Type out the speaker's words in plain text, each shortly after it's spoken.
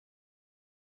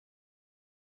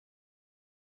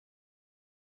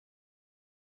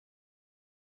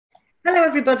Hello,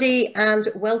 everybody, and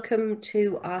welcome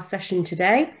to our session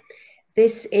today.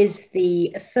 This is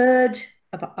the third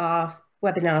of our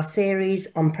webinar series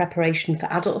on preparation for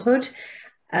adulthood,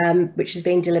 which is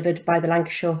being delivered by the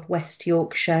Lancashire West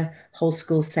Yorkshire Whole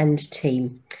School Send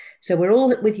team. So we're all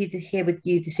here with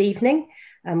you this evening,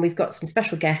 and we've got some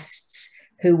special guests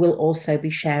who will also be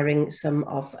sharing some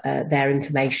of their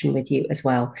information with you as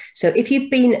well. So if you've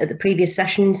been at the previous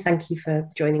sessions, thank you for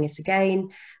joining us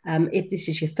again. If this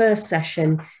is your first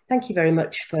session, thank you very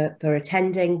much for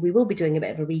attending. We will be doing a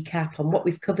bit of a recap on what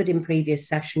we've covered in previous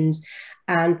sessions,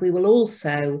 and we will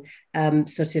also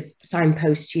sort of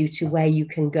signpost you to where you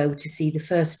can go to see the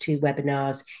first two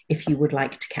webinars if you would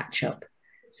like to catch up.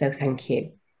 So thank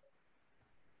you.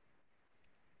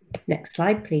 Next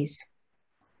slide, please.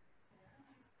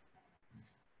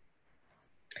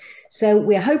 So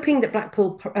we're hoping that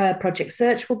Blackpool Project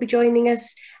Search will be joining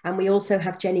us, and we also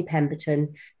have Jenny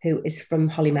Pemberton, who is from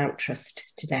Hollymount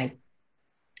Trust today.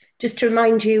 Just to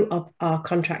remind you of our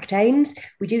contract aims,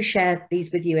 we do share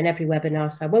these with you in every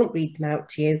webinar, so I won't read them out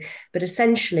to you, but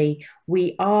essentially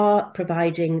we are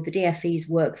providing the DfE's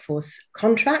workforce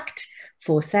contract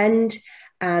for SEND,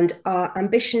 and our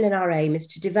ambition and our aim is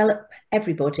to develop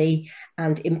everybody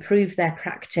and improve their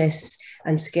practice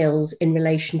and skills in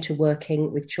relation to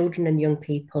working with children and young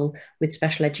people with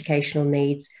special educational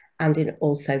needs, and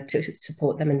also to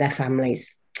support them and their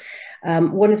families.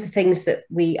 One of the things that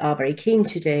we are very keen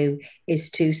to do is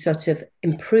to sort of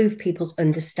improve people's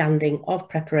understanding of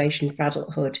preparation for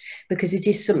adulthood, because it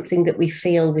is something that we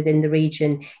feel within the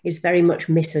region is very much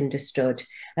misunderstood.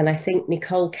 And I think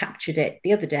Nicole captured it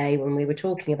the other day when we were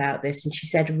talking about this, and she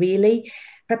said, really,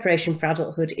 preparation for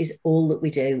adulthood is all that we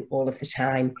do all of the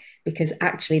time, because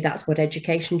actually that's what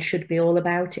education should be all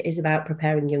about. It is about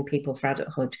preparing young people for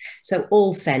adulthood. So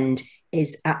all SEND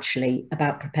is actually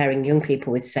about preparing young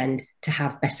people with SEND to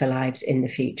have better lives in the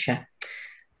future.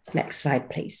 Next slide,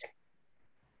 please.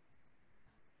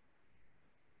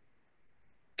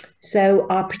 So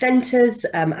our presenters,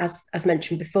 as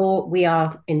mentioned before, we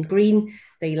are in green,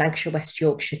 the Lancashire West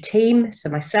Yorkshire team. So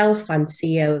myself, I'm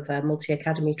CEO of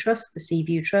Multi-Academy Trust, the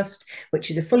Seaview Trust,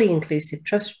 which is a fully inclusive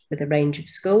trust with a range of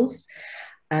schools.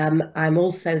 I'm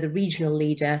also the regional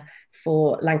leader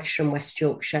for Lancashire and West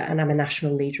Yorkshire, and I'm a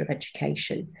national leader of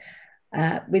education.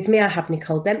 With me, I have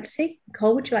Nicole Dempsey.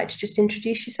 Nicole, would you like to just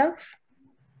introduce yourself?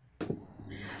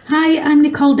 Hi, I'm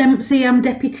Nicole Dempsey. I'm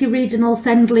Deputy Regional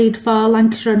SEND Lead for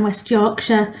Lancashire and West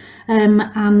Yorkshire,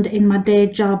 and in my day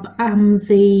job I'm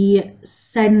the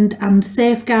SEND and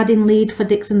Safeguarding Lead for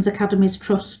Dixon's Academies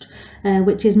Trust,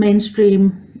 which is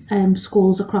mainstream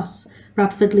schools across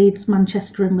Bradford, Leeds,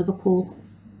 Manchester and Liverpool.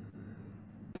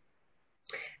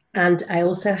 And I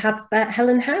also have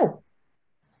Helen Howe.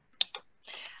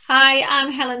 Hi,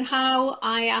 I'm Helen Howe.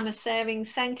 I am a serving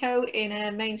Senko in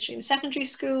a mainstream secondary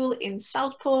school in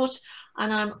Southport,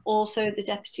 and I'm also the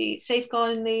Deputy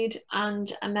Safeguarding Lead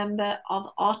and a member of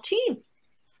our team.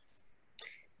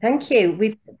 Thank you.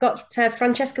 We've got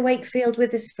Francesca Wakefield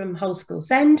with us from Whole School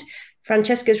Send.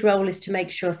 Francesca's role is to make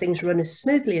sure things run as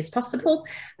smoothly as possible.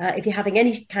 If you're having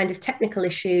any kind of technical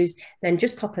issues, then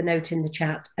just pop a note in the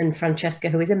chat, and Francesca,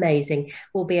 who is amazing,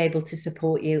 will be able to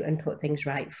support you and put things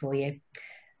right for you.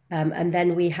 And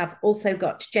then we have also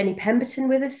got Jenny Pemberton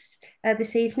with us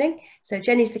this evening. So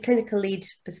Jenny's the clinical lead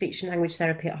for speech and language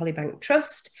therapy at Hollybank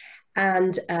Trust.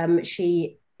 And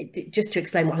just to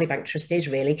explain what Hollybank Trust is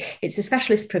really, it's a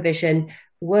specialist provision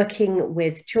working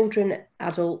with children,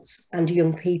 adults and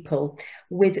young people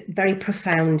with very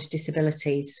profound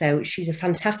disabilities. So she's a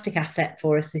fantastic asset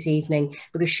for us this evening,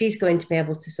 because she's going to be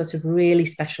able to sort of really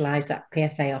specialise that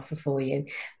PFA offer for you.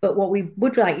 But what we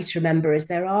would like you to remember is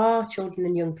there are children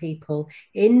and young people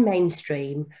in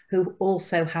mainstream who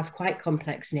also have quite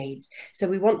complex needs. So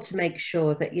we want to make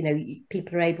sure that, you know,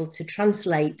 people are able to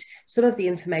translate some of the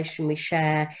information we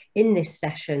share in this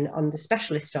session on the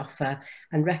specialist offer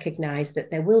and recognise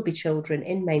that there will be children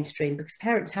in mainstream, because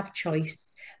parents have choice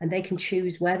and they can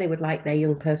choose where they would like their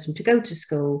young person to go to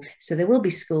school. So there will be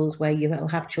schools where you will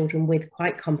have children with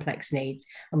quite complex needs,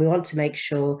 and we want to make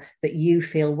sure that you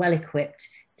feel well equipped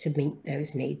to meet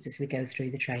those needs as we go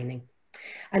through the training.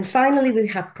 And finally, we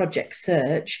have Project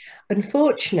Search.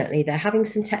 Unfortunately, they're having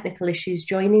some technical issues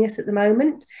joining us at the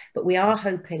moment, but we are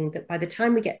hoping that by the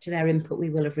time we get to their input, we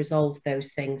will have resolved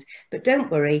those things. But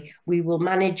don't worry, we will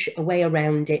manage a way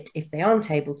around it if they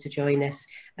aren't able to join us,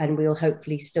 and we'll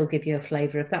hopefully still give you a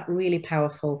flavour of that really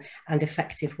powerful and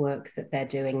effective work that they're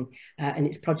doing. And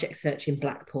it's Project Search in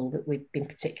Blackpool that we've been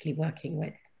particularly working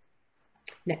with.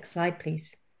 Next slide,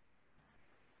 please.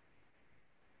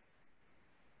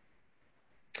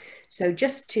 So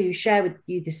just to share with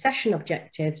you the session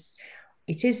objectives,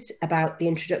 it is about the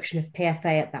introduction of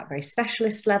PFA at that very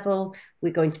specialist level.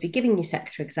 We're going to be giving you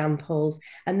sector examples,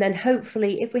 and then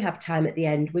hopefully, if we have time at the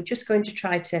end, we're just going to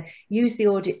try to use the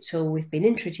audit tool we've been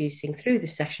introducing through the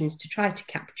sessions to try to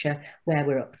capture where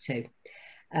we're up to.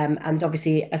 And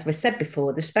obviously, as we said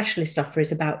before, the specialist offer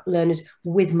is about learners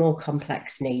with more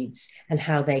complex needs and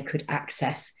how they could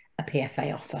access a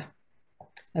PFA offer.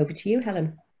 Over to you,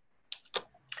 Helen.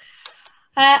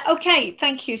 Okay,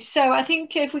 thank you. So I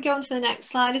think if we go on to the next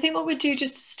slide, I think what we'll do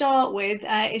just to start with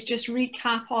is just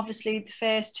recap, obviously, the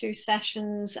first two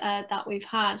sessions that we've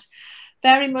had.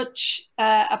 Very much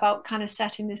about kind of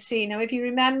setting the scene. Now, if you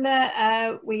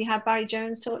remember, we had Barry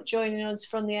Jones joining us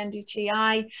from the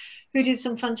NDTI, who did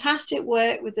some fantastic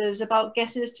work with us about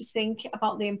getting us to think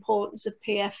about the importance of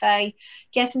PFA,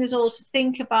 getting us all to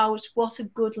think about what a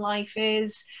good life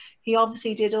is. He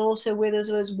obviously did also with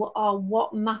us was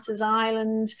What Matters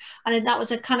Island, and that was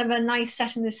a kind of a nice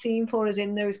setting the scene for us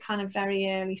in those kind of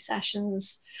very early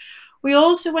sessions. We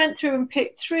also went through and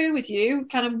picked through with you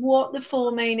kind of what the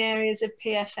four main areas of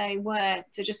PFA were.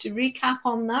 So just to recap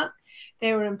on that,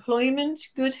 they were employment,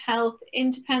 good health,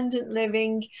 independent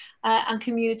living, and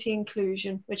community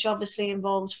inclusion, which obviously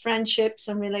involves friendships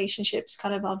and relationships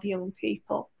kind of young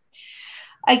people.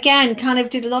 Again, kind of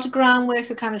did a lot of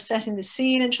groundwork of kind of setting the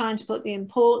scene and trying to put the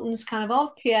importance kind of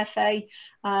PFA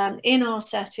in our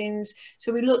settings.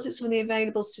 So we looked at some of the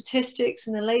available statistics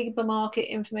and the labour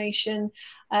market information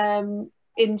to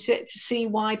see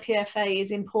why PFA is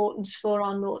important for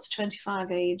our 0 to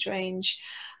 25 age range.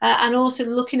 And also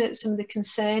looking at some of the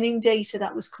concerning data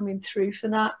that was coming through for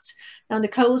that. Now,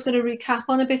 Nicole's going to recap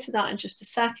on a bit of that in just a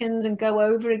second and go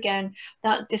over again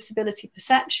that disability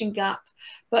perception gap.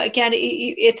 But again,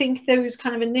 I think those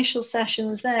kind of initial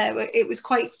sessions there, it was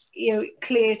quite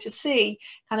clear to see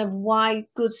kind of why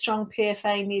good, strong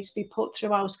PFA needs to be put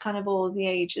throughout kind of all of the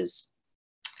ages.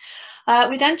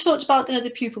 We then talked about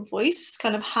the pupil voice,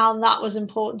 kind of how that was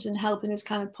important in helping us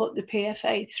kind of put the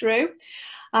PFA through.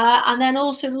 And then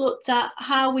also looked at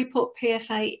how we put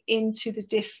PFA into the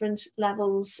different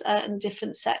levels and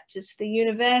different sectors, the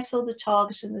universal, the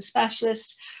target and the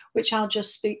specialist, which I'll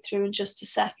just speak through in just a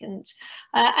second.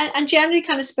 And generally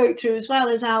kind of spoke through as well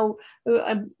as how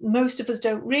most of us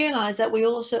don't realise that we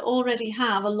also already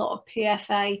have a lot of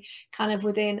PFA kind of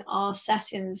within our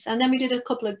settings. And then we did a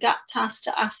couple of gap tasks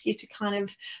to ask you to kind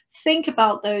of think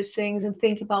about those things and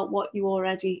think about what you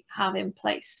already have in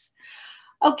place.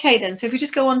 Okay then, so if we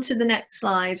just go on to the next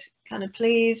slide, kind of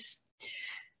please.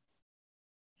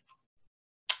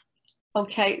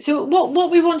 Okay, so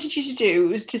what we wanted you to do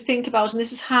was to think about, and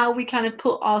this is how we kind of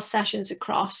put our sessions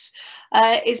across,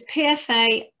 is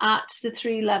PFA at the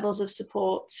 3 levels of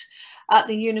support, at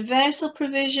the universal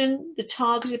provision, the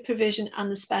targeted provision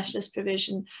and the specialist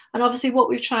provision. And obviously what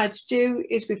we've tried to do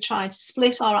is we've tried to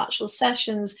split our actual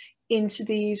sessions into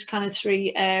these kind of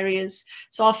 3 areas.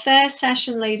 So our first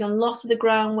session laid on a lot of the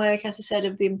groundwork, as I said,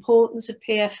 of the importance of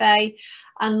PFA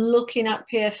and looking at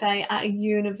PFA at a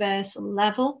universal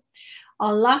level.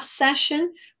 Our last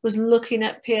session was looking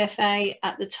at PFA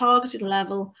at the targeted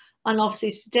level, and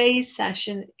obviously today's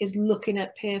session is looking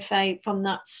at PFA from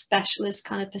that specialist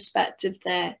kind of perspective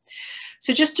there.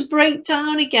 So just to break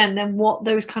down again then what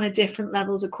those kind of different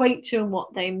levels equate to and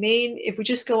what they mean, if we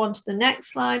just go on to the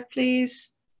next slide,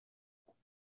 please.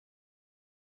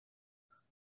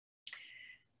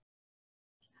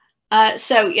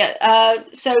 So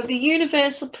the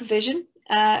universal provision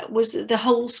was the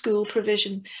whole school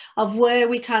provision of where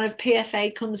we kind of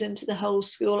PFA comes into the whole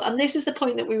school. And this is the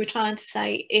point that we were trying to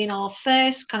say in our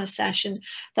first kind of session,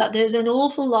 that there's an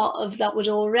awful lot of that would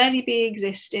already be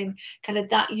existing kind of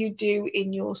that you do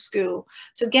in your school.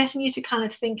 So getting you to kind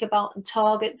of think about and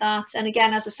target that. And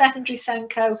again, as a secondary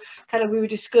Senko, kind of we were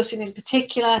discussing in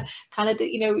particular kind of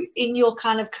that, in your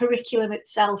kind of curriculum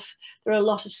itself, there are a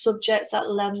lot of subjects that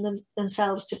lend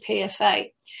themselves to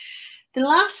PFA. The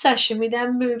last session, we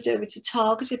then moved over to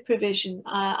targeted provision,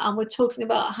 and we're talking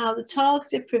about how the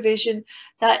targeted provision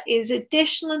that is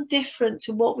additional and different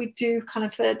to what we do kind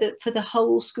of for the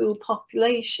whole school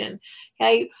population,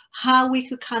 okay, how we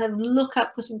could kind of look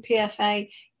at putting PFA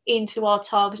into our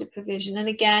targeted provision. And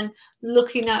again,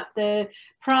 looking at the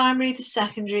primary, the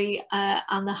secondary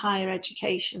and the higher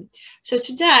education. So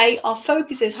today, our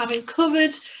focus is having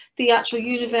covered the actual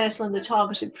universal and the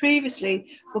targeted previously,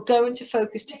 we're going to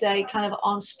focus today kind of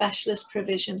on specialist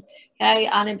provision. Okay,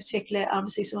 and in particular,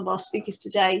 obviously, some of our speakers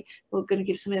today, we're going to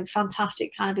give some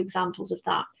fantastic kind of examples of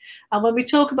that. And when we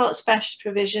talk about special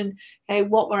provision, okay,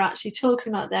 what we're actually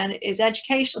talking about then is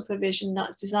educational provision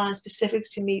that's designed specifically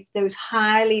to meet those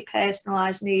highly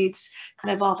personalised needs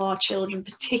kind of our children,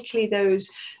 particularly those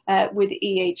with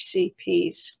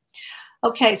EHCPs.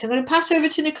 Okay, so I'm going to pass over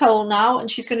to Nicole now, and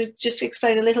she's going to just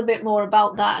explain a little bit more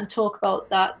about that and talk about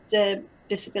that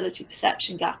disability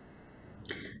perception gap.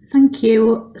 Thank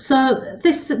you. So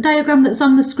this diagram that's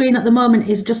on the screen at the moment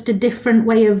is just a different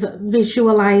way of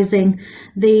visualizing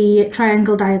the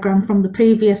triangle diagram from the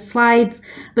previous slides,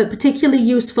 but particularly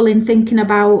useful in thinking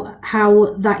about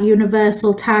how that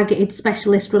universal targeted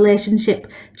specialist relationship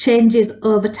changes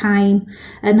over time,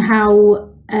 and how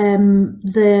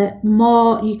the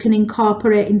more you can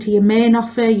incorporate into your main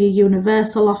offer, your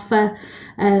universal offer,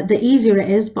 the easier it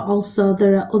is, but also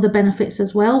there are other benefits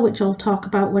as well, which I'll talk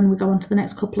about when we go on to the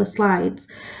next couple of slides.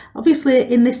 Obviously,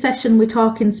 in this session, we're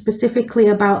talking specifically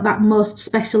about that most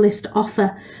specialist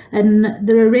offer, and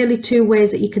there are really two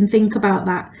ways that you can think about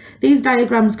that. These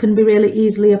diagrams can be really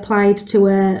easily applied to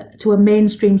a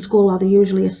mainstream school, or they're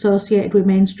usually associated with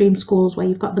mainstream schools, where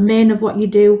you've got the main of what you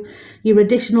do, your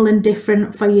additional and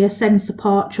different for your SEND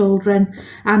support children,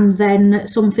 and then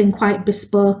something quite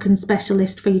bespoke and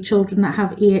specialist for your children that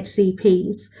have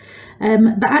EHCPs.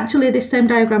 But actually this same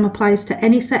diagram applies to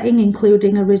any setting,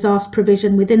 including a resource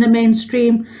provision within a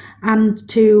mainstream, and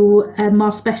to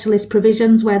more specialist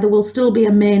provisions where there will still be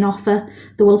a main offer.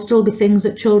 There will still be things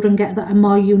that children get that are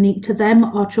more unique to them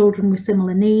or children with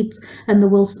similar needs, and there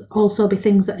will also be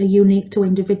things that are unique to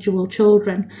individual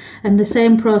children. And the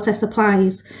same process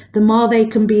applies. The more they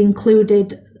can be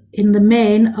included in the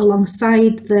main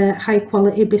alongside the high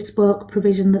quality bespoke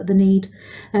provision that they need,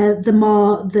 the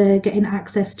more they're getting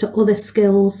access to other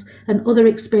skills and other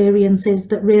experiences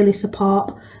that really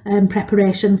support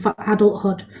preparation for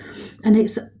adulthood. And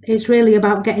it's really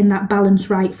about getting that balance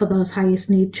right for those highest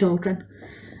need children.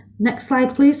 Next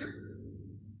slide, please.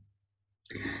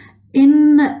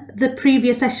 In the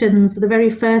previous sessions, the very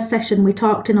first session, we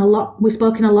spoke in a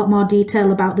lot more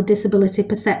detail about the disability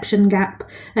perception gap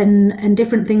and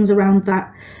different things around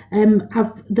that.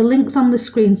 I've the links on the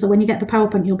screen, so when you get the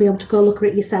PowerPoint, you'll be able to go look at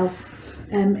it yourself,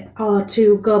 or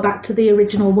to go back to the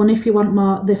original one if you want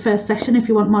more, the first session, if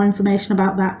you want more information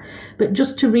about that. But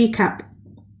just to recap,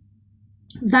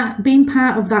 that being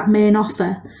part of that main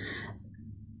offer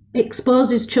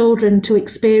exposes children to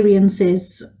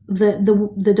experiences that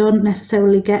they don't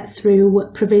necessarily get through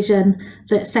provision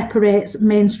that separates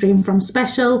mainstream from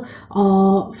special,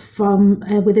 or from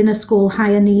within a school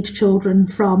higher need children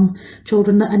from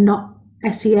children that are not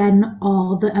SEN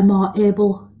or that are more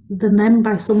able than them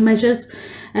by some measures.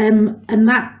 And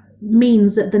that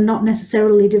means that they're not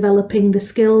necessarily developing the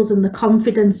skills and the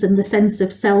confidence and the sense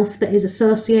of self that is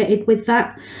associated with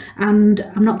that. And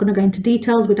I'm not going to go into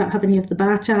details, we don't have any of the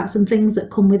bar charts and things that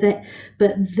come with it,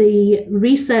 but the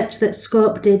research that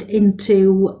Scope did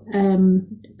into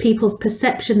people's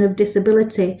perception of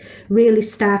disability really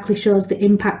starkly shows the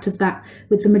impact of that,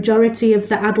 with the majority of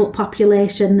the adult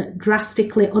population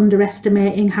drastically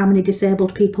underestimating how many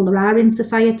disabled people there are in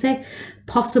society.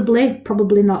 Possibly,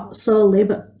 probably not solely,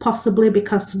 but possibly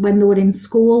because when they were in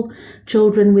school,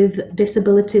 children with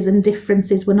disabilities and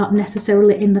differences were not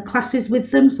necessarily in the classes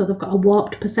with them, so they've got a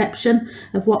warped perception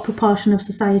of what proportion of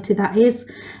society that is.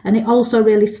 And it also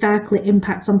really starkly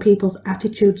impacts on people's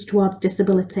attitudes towards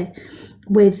disability,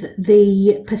 with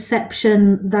the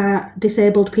perception that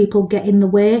disabled people get in the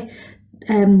way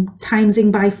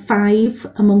timesing by 5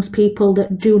 amongst people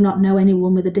that do not know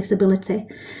anyone with a disability.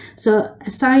 So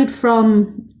aside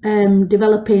from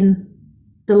developing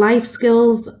the life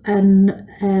skills and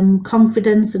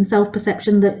confidence and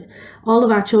self-perception that all of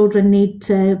our children need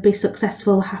to be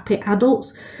successful, happy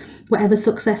adults, whatever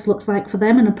success looks like for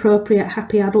them, an appropriate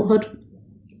happy adulthood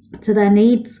to their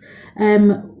needs,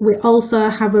 we also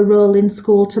have a role in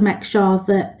school to make sure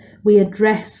that we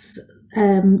address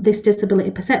this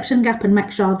disability perception gap and make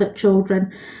sure that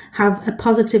children have a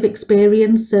positive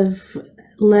experience of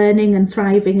learning and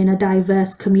thriving in a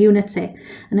diverse community.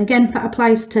 And again, that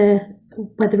applies to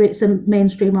whether it's a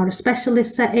mainstream or a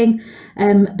specialist setting,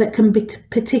 but can be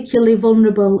particularly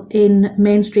vulnerable in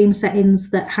mainstream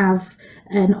settings that have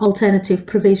an alternative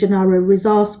provision or a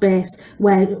resource base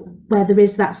where there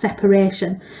is that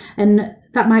separation. And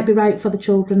that might be right for the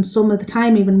children some of the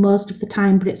time, even most of the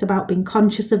time, but it's about being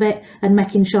conscious of it and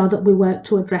making sure that we work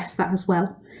to address that as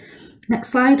well. Next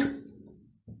slide.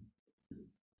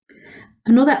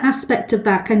 Another aspect of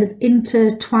that, kind of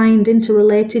intertwined,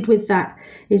 interrelated with that,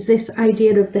 is this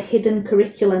idea of the hidden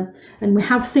curriculum. And we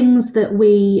have things that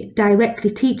we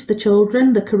directly teach the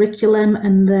children, the curriculum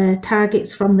and the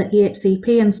targets from the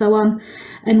EHCP and so on.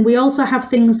 And we also have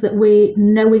things that we're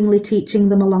knowingly teaching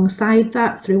them alongside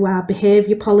that through our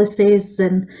behaviour policies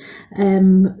and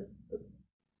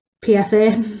PFA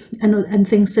and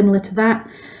things similar to that.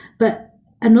 But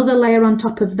another layer on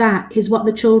top of that is what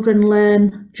the children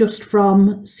learn just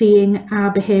from seeing our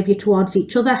behaviour towards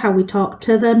each other, how we talk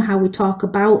to them, how we talk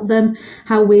about them,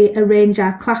 how we arrange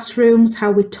our classrooms, how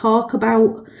we talk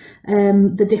about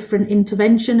the different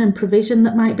intervention and provision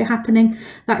that might be happening.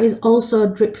 That is also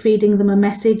drip feeding them a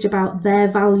message about their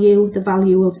value, the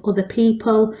value of other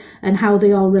people, and how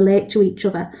they all relate to each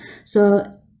other. So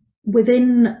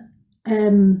within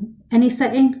any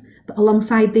setting, but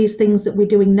alongside these things that we're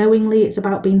doing knowingly, it's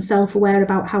about being self-aware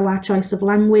about how our choice of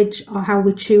language or how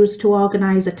we choose to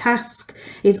organise a task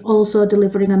is also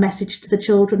delivering a message to the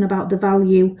children about the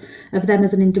value of them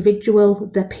as an individual,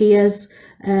 their peers,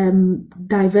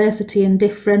 diversity and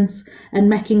difference, and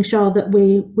making sure that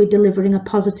we're delivering a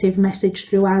positive message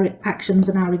through our actions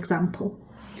and our example.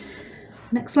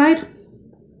 Next slide.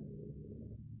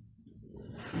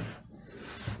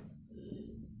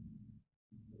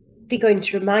 Going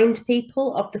to remind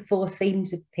people of the 4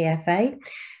 themes of PFA.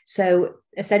 So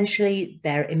essentially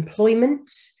their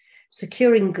employment,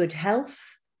 securing good health,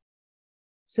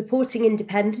 supporting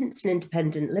independence and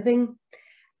independent living,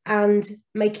 and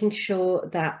making sure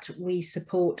that we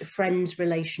support friends,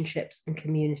 relationships and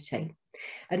community.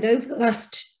 And over the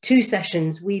last 2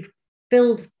 sessions, we've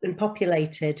filled and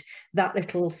populated that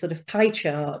little sort of pie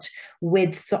chart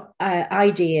with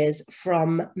ideas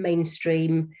from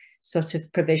mainstream sort of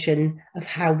provision of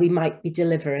how we might be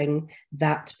delivering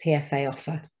that PFA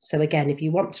offer. So again, if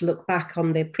you want to look back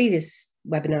on the previous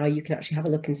webinar, you can actually have a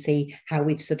look and see how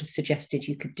we've sort of suggested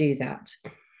you could do that.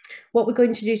 What we're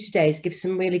going to do today is give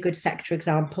some really good sector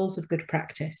examples of good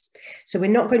practice. So we're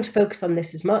not going to focus on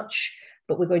this as much,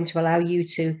 but we're going to allow you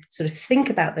to sort of think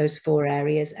about those 4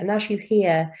 areas. And as you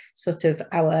hear sort of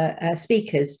our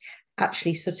speakers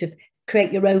actually sort of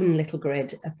create your own little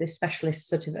grid of the specialist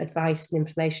sort of advice and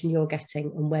information you're getting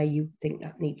and where you think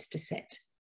that needs to sit.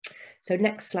 So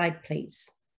next slide, please.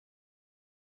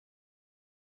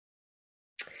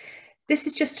 This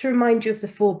is just to remind you of the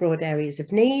 4 broad areas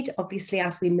of need. Obviously,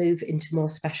 as we move into more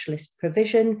specialist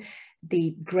provision,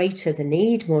 the greater the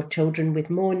need, more children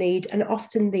with more need, and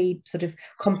often the sort of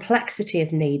complexity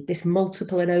of need, this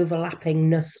multiple and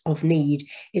overlappingness of need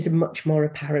is much more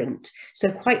apparent.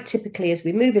 So quite typically, as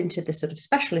we move into the sort of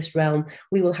specialist realm,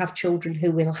 we will have children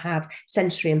who will have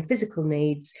sensory and physical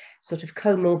needs sort of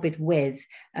comorbid with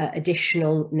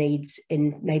additional needs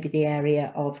in maybe the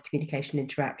area of communication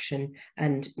interaction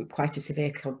and quite a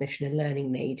severe cognition and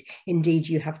learning need. Indeed,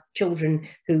 you have children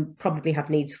who probably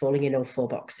have needs falling in all 4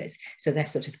 boxes. So they're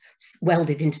sort of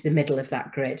welded into the middle of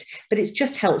that grid. But it's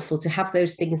just helpful to have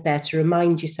those things there to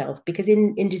remind yourself, because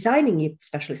in designing your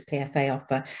specialist PFA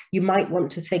offer, you might want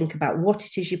to think about what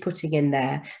it is you're putting in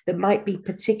there that might be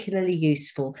particularly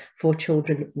useful for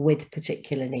children with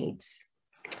particular needs.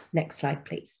 Next slide,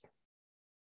 please.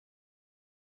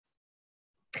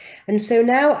 And so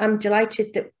now I'm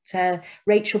delighted that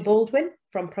Rachel Baldwin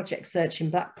from Project Search in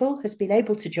Blackpool has been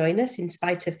able to join us in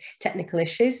spite of technical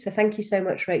issues. So thank you so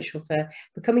much, Rachel, for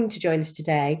coming to join us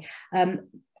today.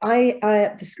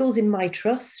 The schools in my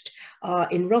trust are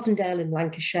in Rosendale in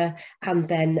Lancashire, and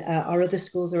then our other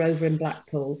schools are over in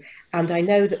Blackpool. And I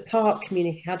know that Park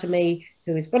Community Academy,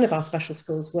 who is one of our special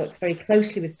schools, works very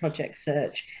closely with Project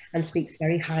Search and speaks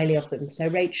very highly of them. So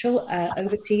Rachel,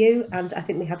 over to you, and I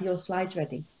think we have your slides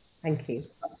ready. Thank you.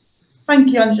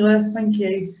 Thank you, Angela. Thank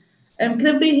you. Can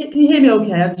you hear me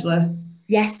okay, Angela?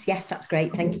 Yes, that's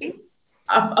great. Thank you.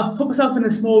 I've put myself in a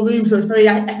small room, so it's very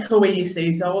echoey, you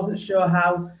see, so I wasn't sure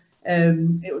how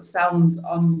it would sound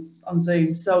on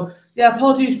Zoom. So yeah,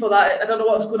 apologies for that. I don't know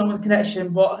what's going on with the connection,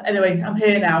 but anyway, I'm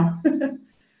here now.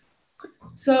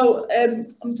 So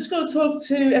I'm just going to talk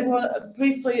to everyone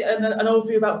briefly an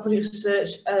overview about Project Search,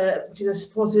 which is a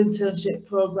supported internship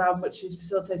programme which is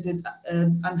facilitated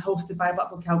and hosted by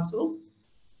Blackpool Council.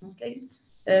 Okay.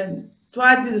 Do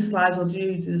I do the slides or do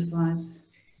you do the slides?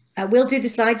 We'll do the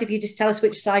slides if you just tell us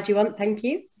which slide you want. Thank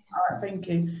you. All right, thank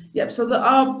you. Yep, so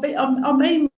our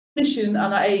main mission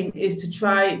and our aim is to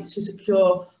try to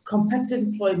secure competitive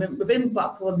employment within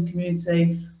Blackpool and the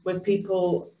community with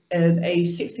people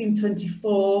aged 16 to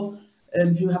 24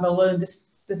 who have a learning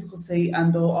difficulty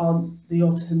and or on the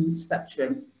autism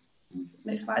spectrum.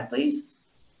 Next slide, please.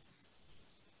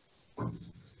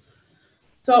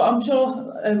 So I'm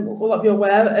sure a lot of you are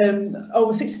aware,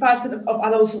 over 65% of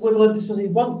adults with a learning disability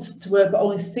want to work, but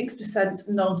only 6%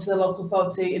 known to the local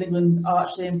authority in England are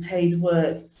actually in paid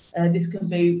work. This can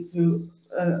be through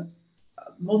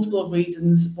multiple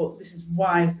reasons, but this is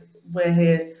why we're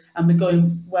here, and we're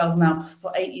going well now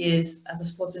for 8 years as a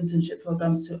sports internship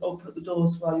programme to open up the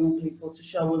doors for our young people, to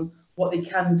show them what they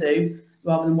can do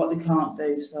rather than what they can't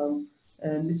do. So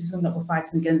this is something that we're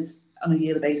fighting against on a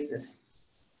yearly basis.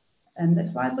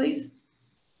 Next slide, please.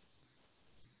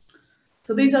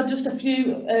 So these are just a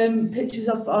few pictures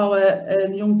of our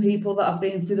young people that have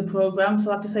been through the programme.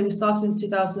 So like I say, we started in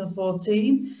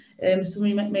 2014. Some of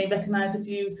you may recognise a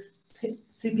few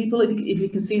people, if you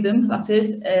can see them, that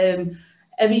is.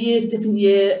 Every year is a different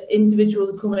year.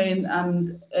 Individuals come in,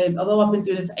 and although I've been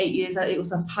doing it for 8 years, it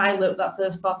was a pilot that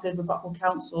first started with Blackpool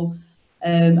Council,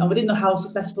 and we didn't know how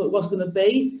successful it was going to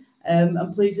be.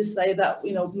 I'm pleased to say that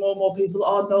more and more people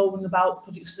are knowing about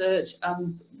Project Search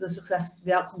and the success,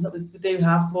 the outcomes that we do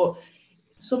have. But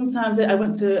sometimes I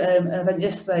went to an event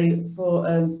yesterday for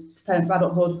preparing for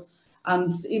Adulthood,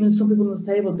 and even some people on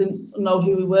the table didn't know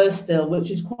who we were still,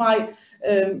 which is quite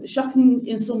shocking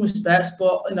in some respects.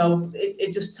 But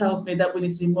it just tells me that we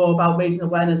need to do more about raising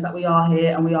awareness that we are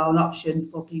here and we are an option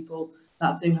for people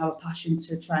that do have a passion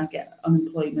to try and get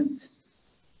unemployment.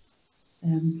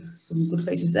 Some good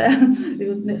faces there.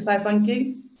 Next slide, thank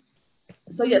you.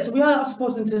 So yeah, so we are a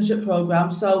sports internship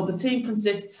programme. So the team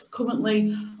consists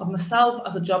currently of myself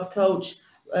as a job coach,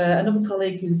 another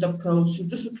colleague who's a job coach. We've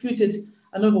just recruited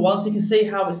another one, so you can see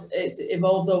how it's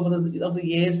evolved over the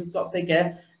years. We've got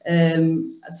bigger,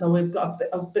 so we've got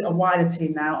a wider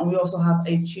team now, and we also have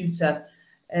a tutor.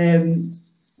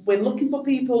 We're looking for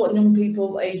people and young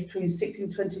people aged between 16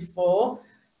 and 24.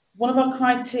 One of our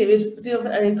criteria is we do have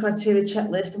a criteria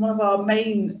checklist, and one of our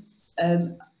main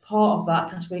part of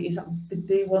that category is that they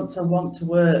do want to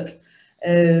work.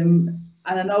 And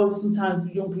I know sometimes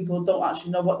young people don't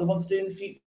actually know what they want to do in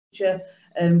the future.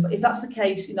 But if that's the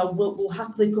case, we'll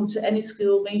happily come to any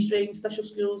school, mainstream, special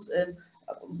schools.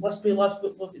 Westbury Lodge,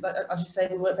 as you say,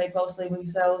 we work very closely with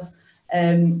yourselves,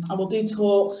 and we'll do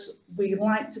talks. We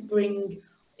like to bring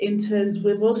interns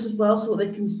with us as well, so that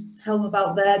they can tell them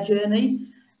about their journey.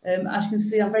 As you can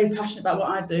see, I'm very passionate about what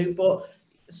I do, but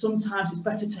sometimes it's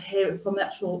better to hear it from the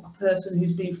actual person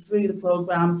who's been through the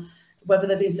programme, whether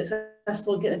they've been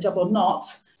successful getting a job or not.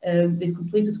 They've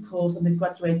completed the course and they've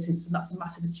graduated, so that's a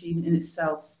massive achievement in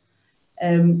itself.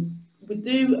 We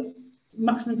do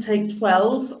maximum take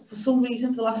 12 for some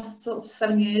reason for the last sort of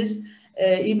 7 years,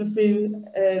 even through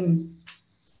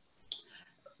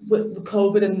with the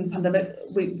COVID and pandemic,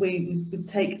 we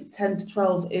take 10 to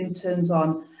 12 interns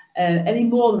on. Any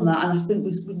more than that, and I think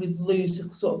we'd lose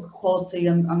sort of the quality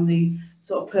and the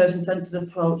sort of person-centred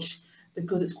approach,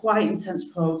 because it's quite an intense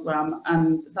programme,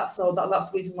 and that's the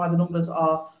reason why the numbers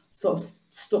are sort of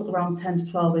stuck around 10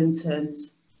 to 12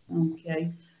 interns.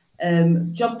 Okay.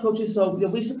 Job coaches, so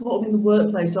we support them in the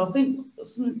workplace. So I think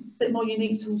something a bit more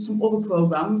unique to some other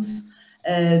programmes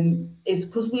is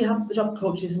because we have the job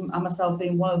coaches, and myself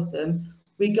being one of them.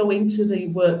 We go into the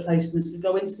workplaces, we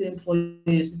go into the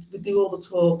employers, we do all the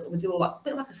talk, and we do all that. It's a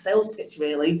bit like a sales pitch,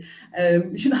 really.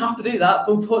 You shouldn't have to do that,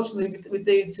 but unfortunately we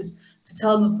do to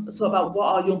tell them sort of about what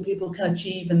our young people can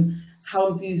achieve and how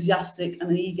enthusiastic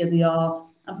and eager they are.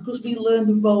 And because we learn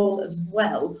the role as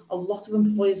well, a lot of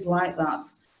employers like that.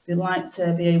 They like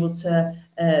to be able to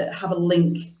have a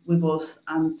link with us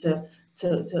and to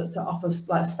offer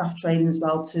like staff training as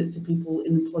well to people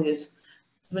in employers.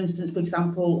 For instance, for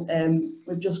example,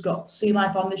 we've just got Sea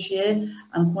Life on this year,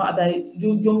 and quite a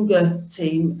younger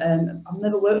team. I've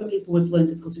never worked with people with learning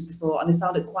difficulties before, and they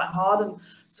found it quite hard. And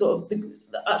sort of,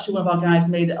 actually, one of our guys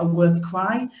made a worker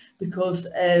cry because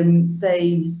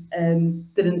they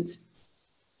didn't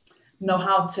know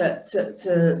how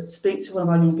to speak to one of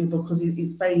our young people, because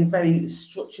he's very, very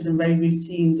structured and very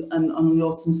routine and on the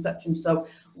autism spectrum. So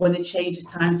when they changed his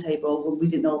timetable, when we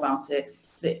didn't know about it,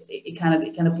 it kind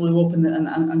of blew up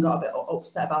and got a bit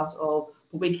upset about it all.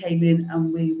 But we came in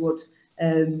and we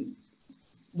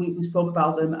spoke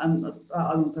about them and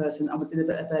our own person, and we did a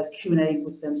bit of a Q&A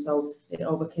with them, so it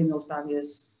overcame those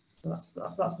barriers. So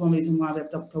that's one reason why we have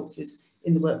job coaches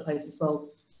in the workplace as well,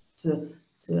 to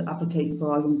advocate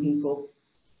for our young people.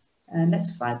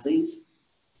 Next slide, please.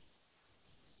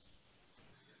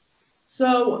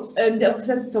 So, like I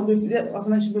said, so as I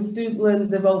mentioned, we do learn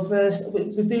the role first.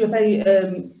 We do a very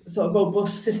sort of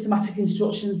robust, systematic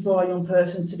instruction for our young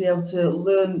person to be able to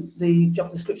learn the job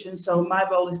description. So my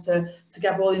role is to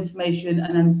gather all the information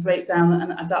and then break down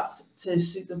and adapt to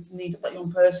suit the needs of that young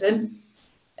person.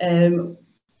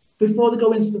 Before they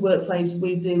go into the workplace,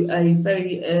 we do a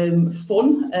very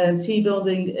fun team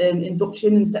building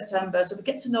induction in September. So we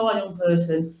get to know our young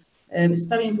person. It's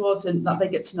very important that they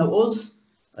get to know us.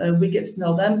 We get to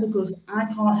know them, because I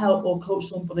can't help or coach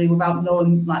somebody without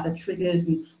knowing like their triggers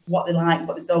and what they like,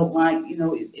 what they don't like. You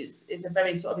know, it's a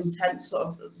very sort of intense sort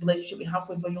of relationship we have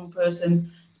with a young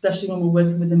person, especially when we're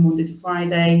working with them Monday to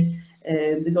Friday.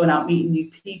 They're going out meeting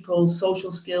new people,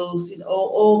 social skills, you know,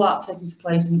 all that taking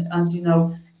place. And as you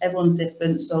know, everyone's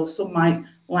different. So some might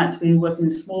like to be working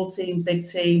in a small team, big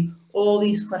team. All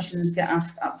these questions get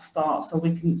asked at the start, so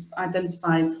we can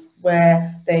identify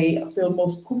where they feel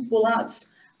most comfortable at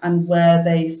and where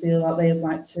they feel like they'd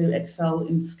like to excel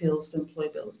in skills for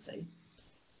employability.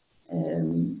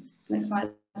 Next slide,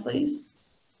 please.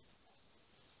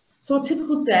 So a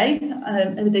typical day,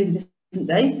 every day is a different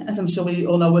day, as I'm sure we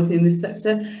all know working in this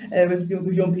sector with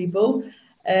young people.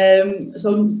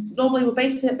 So normally we're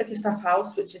based here at Bickerstaff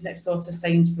House, which is next door to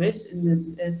Sainsbury's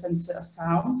in the centre of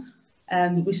town.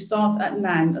 We start at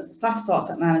 9, class starts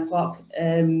at 9 o'clock.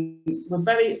 We're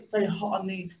very, very hot on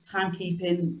the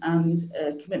timekeeping and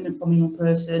commitment from a young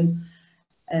person.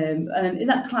 And in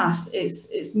that class,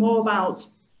 it's more about,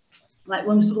 like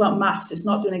when we talk about maths, it's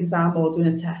not doing an exam or doing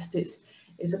a test.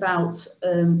 It's about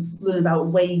learning about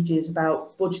wages,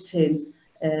 about budgeting,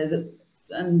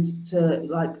 and to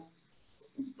like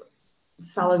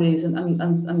salaries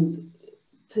and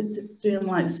to doing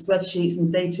like spreadsheets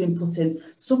and data inputting,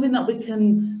 something that we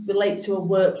can relate to a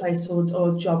workplace or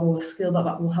a job or a skill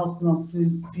that will help them on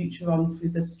through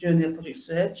the journey of project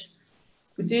search.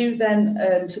 We do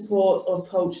then support or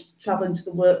coach travelling to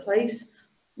the workplace.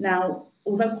 Now,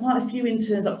 we've had quite a few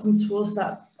interns that come to us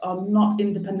that are not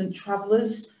independent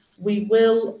travellers. We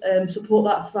will support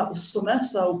that throughout the summer.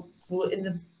 So we're in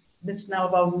the midst now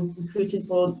of our recruiting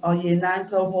for our Year 9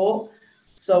 cohort.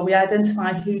 So we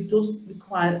identify who does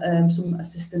require some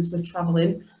assistance with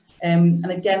travelling. And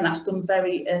again, that's done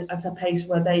very at a pace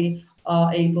where they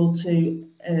are able to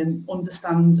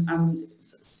understand, and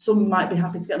some might be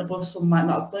happy to get on a bus, some might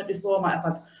not have done it before, might have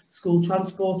had school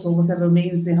transport or whatever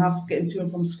means they have getting to and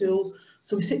from school.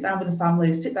 So we sit down with the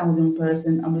families, sit down with the young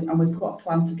person, and we put a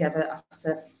plan together as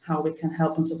to how we can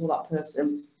help and support that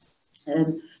person.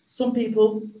 Some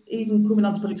people, even coming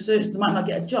onto project search, they might not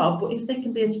get a job, but if they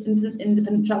can be an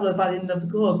independent traveller by the end of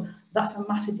the course, that's a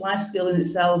massive life skill in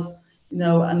itself, you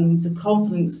know, and the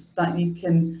confidence that you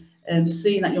can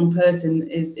see in that young person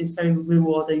is very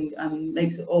rewarding and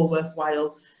makes it all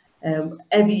worthwhile.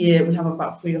 Every year we have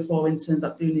about 3 or 4 interns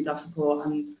that do need our support,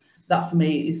 and that for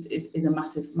me is a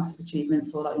massive achievement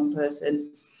for that young person.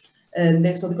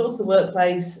 So they go to the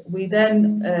workplace. We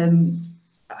then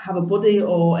have a buddy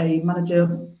or a manager,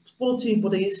 1 or 2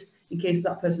 buddies in case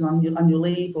that person on annual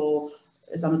leave or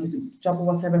is on a different job or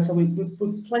whatever. So we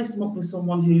place them up with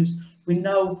someone who's we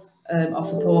know are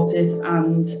supportive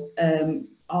and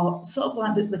are sort of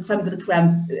like the creme de la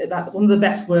creme, that one of the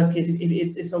best workers,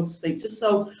 if so to speak, just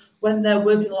so when they're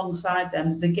working alongside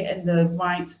them, they're getting the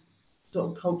right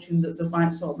sort of coaching, the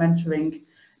right sort of mentoring.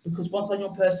 Because once a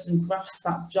young person grasps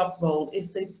that job role,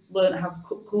 if they learn how to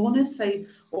cut corners, say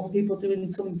other people doing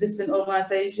some different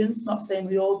organisations, not saying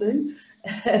we all do,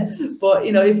 but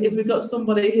you know, if we've got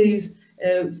somebody who's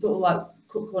sort of like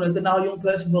cut corners, then our young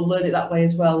person will learn it that way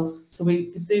as well. So we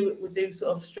do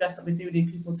sort of stress that we do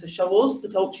need people to show us, the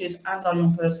coaches, and our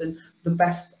young person the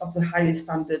best of the highest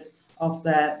standard of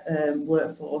their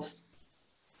workforce.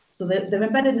 So they're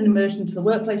embedded in immersion to the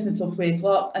workplace until 3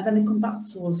 o'clock, and then they come back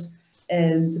to us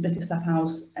to Bickerstaff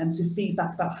House to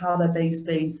feedback about how their day's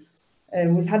been.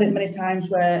 We've had it many times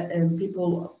where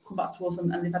people come back to us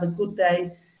and they've had a good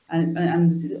day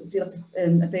and do like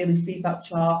a daily feedback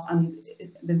chart, and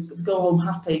they go home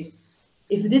happy.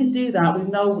 If they didn't do that, we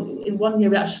know in 1 year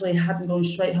we actually had them going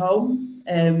straight home,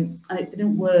 and it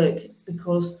didn't work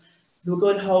because they were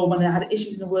going home and they had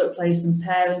issues in the workplace, and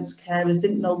parents, carers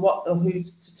didn't know what or who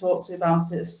to talk to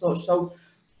about it as such. So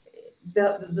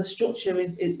the structure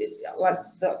like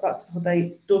that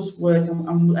day does work,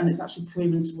 and it's actually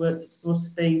proven to work for us to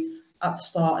be at the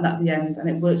start and at the end, and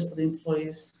it works for the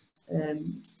employers.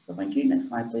 So thank you. Next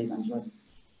slide, please, Angela.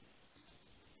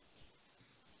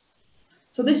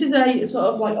 So this is a sort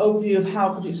of like overview of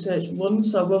how project search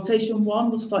runs. So rotation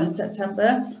 1 will start in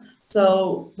September.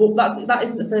 So that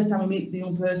isn't the first time we meet the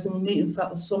young person. We're meeting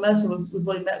throughout the summer. So we've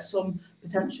already met some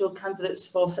potential candidates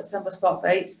for September start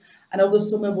dates. And over the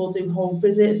summer we'll do home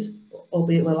visits,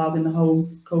 albeit we're allowed in the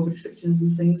home, COVID restrictions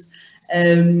and things.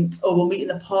 Or we'll meet in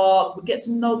the park. We get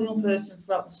to know the young person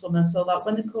throughout the summer, so that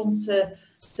when they come to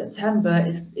September,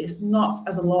 it's not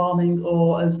as alarming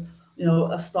or as, you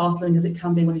know, as startling as it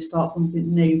can be when you start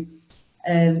something new.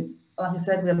 like I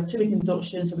said, we have a 2-week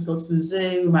induction, so we go to the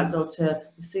zoo, we might go to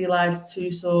the Sea Life,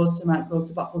 Two Swords, we might go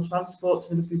to Blackpool Transport, to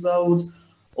the Rugby Road,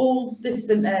 all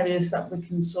different areas that we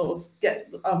can sort of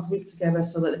get our group together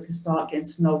so that they can start getting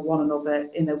to know one another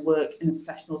in a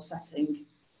professional setting.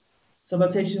 So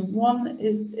rotation 1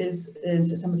 is in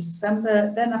September to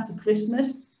December. Then after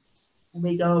Christmas,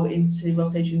 we go into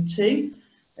rotation 2,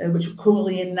 which we're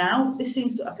currently in now. This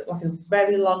seems to like a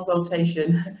very long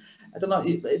rotation. I don't know,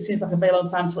 it seems like a very long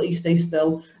time till Easter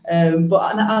still. But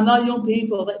I know young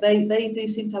people, they do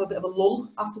seem to have a bit of a lull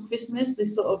after Christmas. They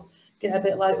sort of get a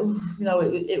bit like, you know,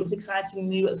 it was exciting,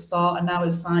 new at the start, and now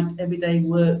it's like everyday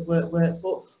work.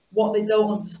 But what they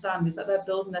don't understand is that they're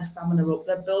building their stamina up,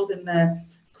 they're building their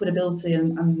credibility,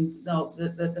 and you know,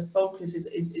 the focus is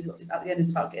at the end is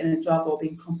about getting a job or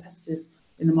being competitive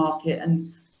in the market.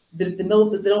 And they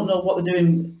don't know what they're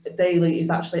doing daily is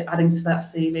actually adding to that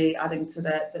CV, adding to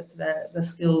their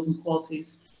skills and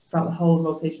qualities throughout the whole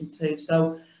rotation 2.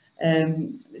 So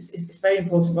it's very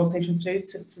important, rotation 2,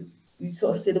 to you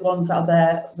sort of see the ones that are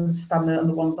there with the stamina and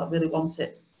the ones that really want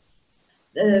it.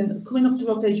 Coming up to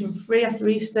rotation 3 after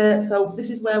Easter, so this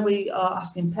is where we are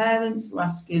asking parents, we're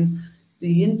asking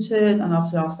the intern and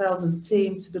obviously ourselves as a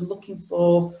team to be looking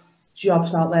for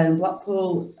jobs out there in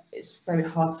Blackpool. It's a very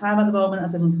hard time at the moment,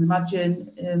 as everyone can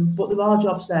imagine, but there are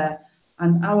jobs there,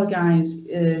 and our guys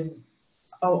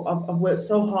have worked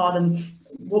so hard, and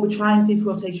what we try and do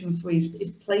for rotation 3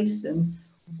 is place them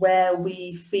where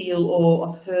we feel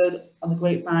or have heard on the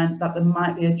grapevine that there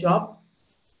might be a job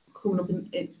coming up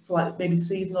for like maybe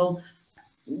seasonal.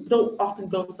 We don't often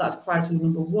go for that as criteria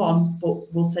number 1,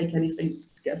 but we'll take anything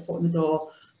to get a foot in the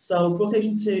door. So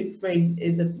rotation 3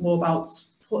 is more about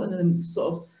putting them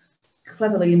sort of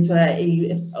cleverly into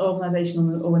an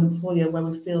organisation or an employer where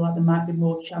we feel like there might be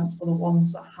more chance for the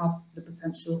ones that have the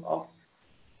potential of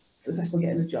successfully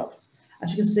getting a job. As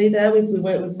you can see there, we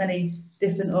work with many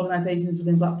different organisations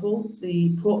within Blackpool.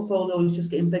 The portfolio is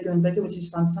just getting bigger and bigger, which is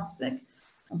fantastic.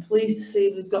 I'm pleased to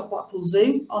see we've got Blackpool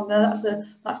Zoo on there.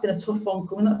 That's been a tough one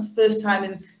coming. That's the first time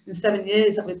in 7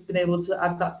 years that we've been able to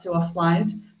add that to our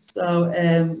slides. So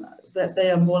that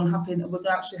they are more than happy. We're going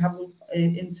to actually have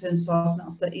an intern starting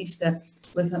after Easter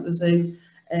working at the zoo.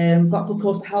 Blackpool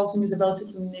Coastal Housing is a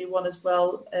relatively new one as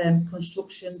well.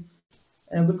 Construction.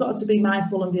 We've got to be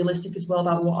mindful and realistic as well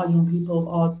about what our young people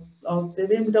are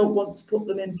doing. We don't want to put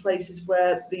them in places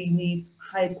where they need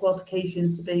higher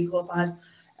qualifications to be qualified.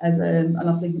 And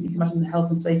obviously you can imagine the health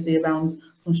and safety around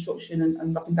construction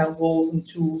and knocking down walls and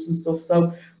tools and stuff.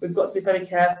 So we've got to be very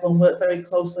careful and work very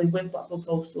closely with Blackpool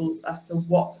Coastal as to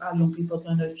what our young people are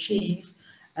going to achieve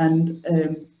and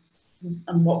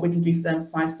what we can do for them,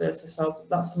 vice versa. So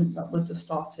that's something that we're just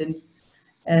starting.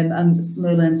 And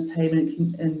Merlin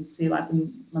Entertainment and Sea Life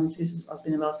and Massachusetts has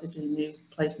been a relatively new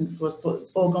placement for us, but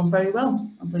all gone very well,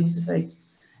 I'm pleased to say.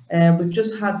 We've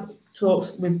just had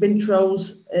talks with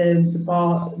Bintros, the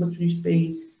bar which used to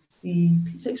be the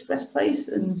Pizza Express place,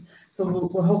 and so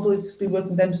we'll hopefully be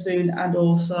working with them soon, and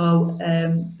also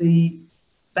the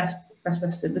Best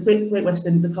Western, the Great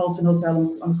Western, the Colton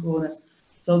Hotel on the corner.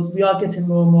 So we are getting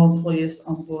more and more employers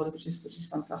on board, which is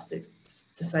fantastic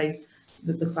to say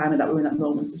the climate that we're in at the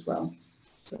moment as well.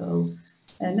 So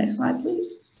next slide,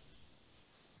 please.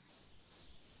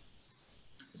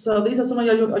 So these are some of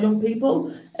our young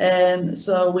people.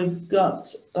 So we've got,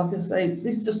 like I say,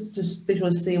 this is just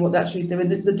visually see what they're actually doing.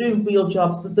 They're doing real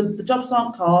jobs. The jobs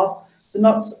aren't carved. They're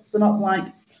not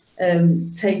like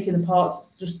taking the parts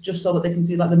just so that they can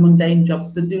do like the mundane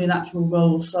jobs. They're doing actual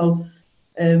roles. So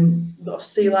we've got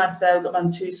Sea Life there. We've got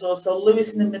Man Two Swords. So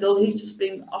Lewis in the middle. He's just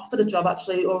been offered a job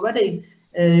actually already,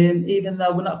 even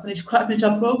though we're not quite finished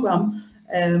our programme.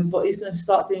 But he's going to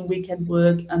start doing weekend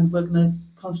work, and we're going to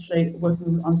concentrate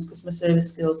working on his customer service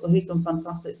skills. So he's done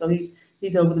fantastic. So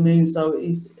he's over the moon.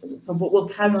 But we'll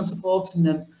carry on supporting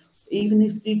them. Even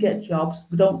if you get jobs,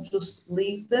 we don't just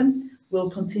leave them. We'll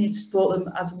continue to support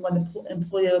them as and when the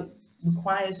employer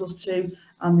requires us to,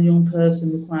 and the young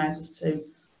person requires us to.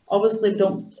 Obviously, we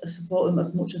don't support them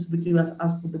as much as we do as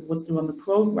we would do on the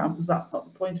programme, because that's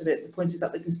not the point of it. The point is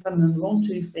that they can stand on their own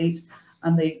 2 feet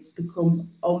and they become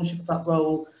ownership of that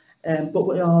role. But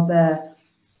we are there.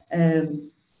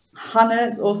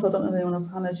 Hannah, also, I don't know anyone else,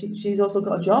 Hannah, she's also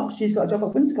got a job. She's got a job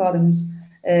at Winter Gardens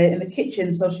in the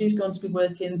kitchen. So she's going to be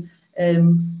working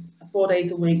 4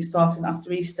 days a week starting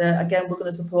after Easter. Again, we're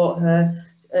going to support her.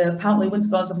 Apparently Winter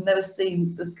Gardens have never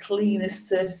seen the cleanest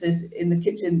surfaces in the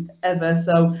kitchen ever.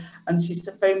 So, and she's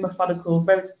very methodical,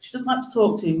 she doesn't like to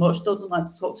talk too much, doesn't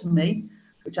like to talk to me,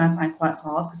 which I find quite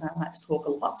hard because I like to talk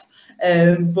a lot.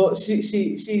 But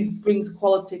she brings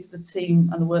quality to the team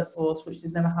and the workforce, which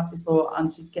she's never had before,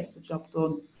 and she gets the job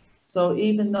done. So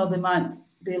even though they might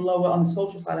be lower on the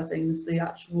social side of things, the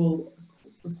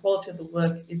quality of the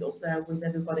work is up there with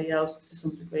everybody else to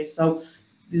some degree. So,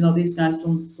 these guys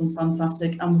done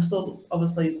fantastic, and we're still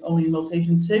obviously only in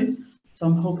rotation 2. So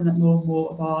I'm hoping that more and more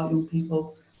of our young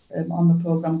people on the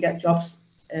programme get jobs.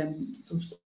 So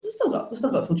we've still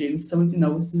got till June, so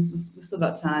we've still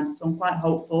got time. So I'm quite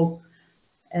hopeful.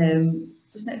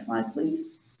 Just next slide, please.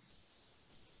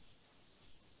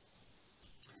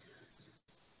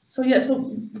 So yeah, so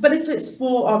the benefits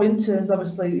for our interns,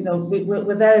 obviously,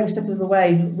 we're there every step of the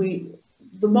way.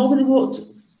 The moment they walked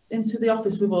into the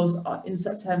office with us in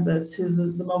September to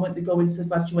the moment they go into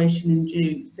graduation in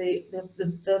June,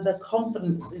 their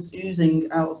confidence is oozing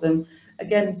out of them.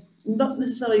 Again, not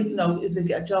necessarily, if they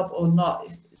get a job or not.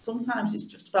 Sometimes it's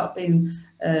just about being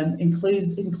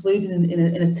included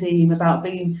in a team, about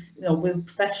being, we're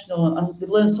professional, and they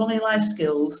learn so many life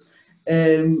skills.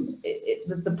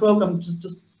 The programme just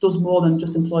does more than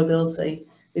just employability.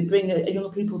 They bring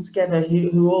young people together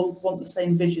who all want the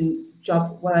same vision,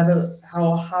 job, whatever,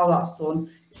 how that's done,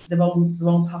 their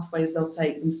own pathways they'll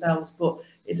take themselves. But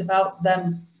it's about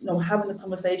them, having the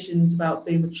conversations about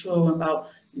being mature, about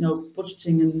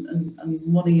budgeting and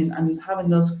money, and having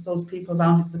those people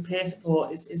around you. The peer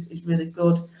support is really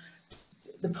good.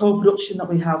 The co-production that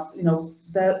we have,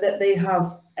 they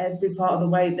have every part of the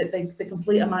way that they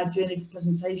complete a My Journey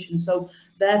presentation, so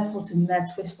they're putting their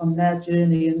twist on their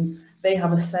journey, and they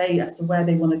have a say as to where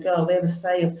they want to go. They have a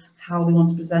say of how they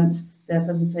want to present their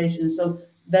presentation, so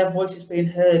their voice is being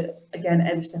heard again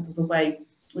every step of the way,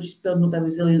 which is building up their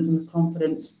resilience and the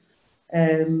confidence.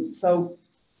 So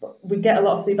we get a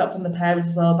lot of feedback from the parents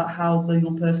as well about how the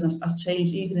young person has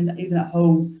changed, even at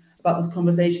home, about the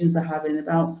conversations they're having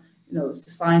about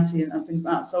society and things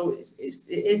like that. So it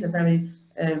is a very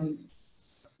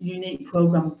unique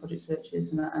programme, Project Searches,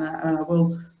 and I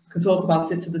can talk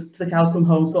about it to the cows come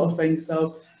home sort of thing.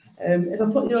 So if I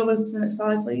put you over to the next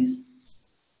slide, please.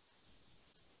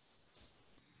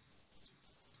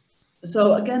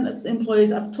 So again,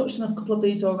 employees, I've touched on a couple of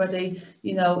these already.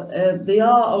 They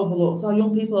are overlooked. Our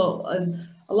young people,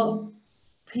 a lot of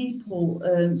people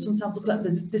sometimes look at the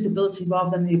disability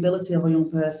rather than the ability of a young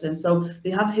person. So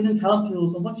they have hidden talent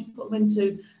pools, and once you put them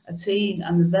into a team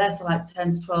and they're there for like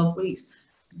 10 to 12 weeks,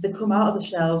 they come out of the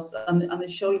shells and they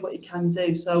show you what you can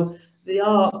do. So they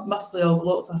are massively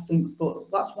overlooked, I think, but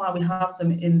that's why we have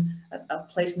them in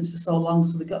placements for so long.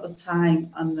 So they've got the time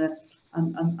and their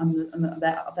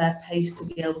pace to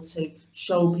be able to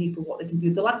show people what they can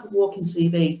do. They're like a walking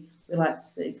CV, we like to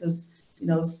see, because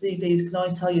CVs can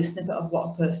only tell you a snippet of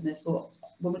what a person is, but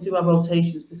when we do our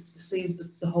rotations, to see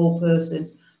the whole person,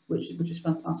 which is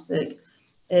fantastic.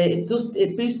 It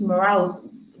boosts morale.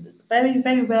 Very,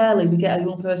 very rarely we get a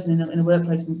young person in a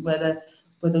workplace where the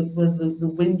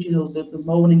whinging or the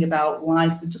moaning about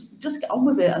life. They just get on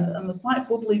with it, and they're quite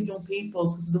bubbly young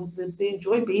people because they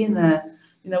enjoy being there.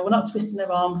 We're not twisting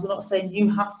their arms. We're not saying you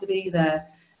have to be there.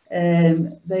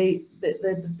 They're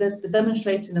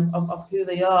demonstrating of who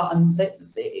they are, and it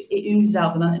oozes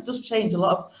out them, and it does change a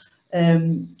lot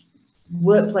of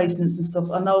work placements and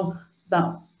stuff. I know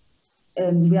that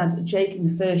we had Jake in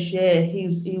the first year.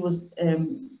 He was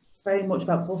very much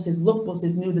about buses, loved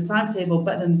buses, knew the timetable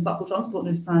better than Blackpool Transport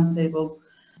knew the timetable,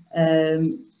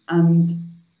 and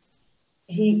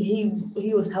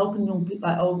he was helping young people,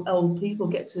 like old people,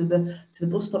 get to the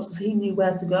bus stops because he knew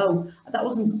where to go. That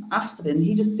wasn't asked of him;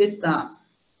 he just did that.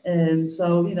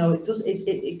 So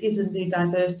it gives a new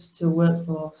diversity to a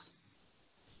workforce.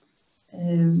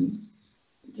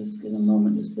 Just give a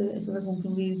moment, if everyone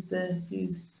can read the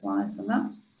few slides on that.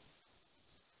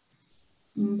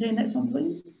 Okay, next one,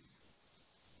 please.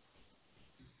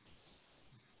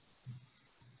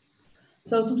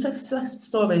 So some success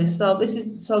stories.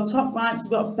 So top right, we've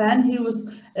got Ben, who was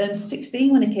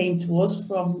 16 when he came to us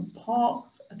from Park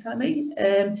Academy.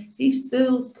 He's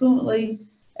still currently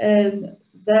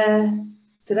there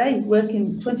today,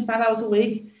 working 25 hours a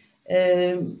week.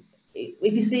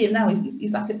 If you see him now,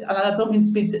 he's like, and I don't mean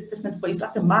to be different, but he's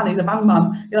like a man. He's a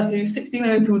man. He's 16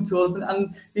 when he came to us,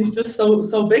 and he's just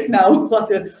so big now, like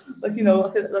a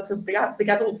big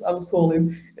adult, I would call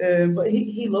him. But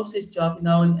he loves his job,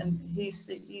 and he's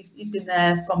been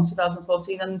there from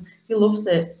 2014, and he loves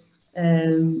it.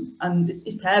 And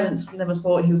his parents never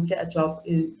thought he would get a job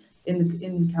in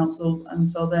the council, and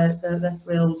so they're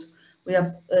thrilled. We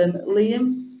have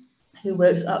Liam, who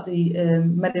works at the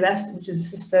Medivest, which is a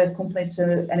sister company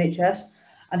to NHS,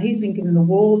 and he's been given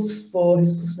awards for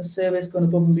his customer service, going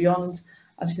above and beyond.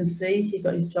 As you can see, he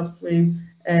got his job through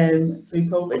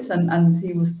COVID, and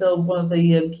he was still one of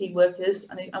the key workers,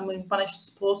 and we managed to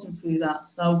support him through that.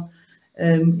 So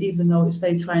even though it's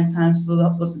very trying times for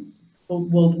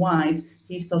worldwide,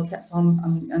 he still kept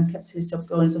on and kept his job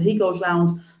going. So he goes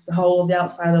round the whole of the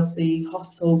outside of the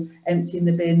hospital, emptying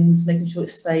the bins, making sure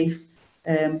it's safe,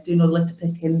 doing all the litter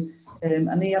picking,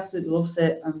 and he absolutely loves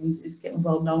it and is getting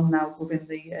well known now within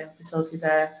the facility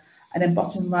there. And then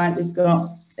bottom right, we've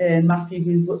got Matthew,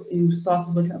 who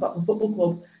started working at the football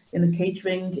club in the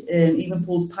catering, even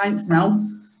pulls pints now.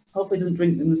 Hopefully doesn't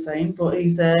drink them the same, but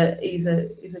he's a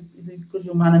good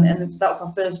young man, and that was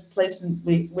our first placement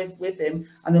with him,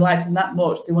 and they liked him that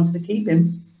much they wanted to keep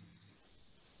him.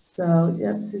 So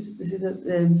yeah, this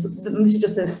is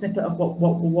just a snippet of what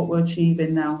we're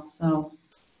achieving now. So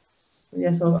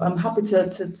yeah, so I'm happy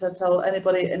to tell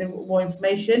anybody any more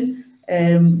information.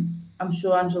 I'm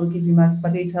sure Angela will give you my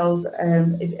details.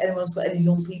 If anyone's got any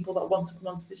young people that want to come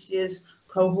onto this year's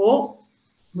cohort,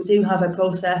 we do have a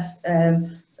process,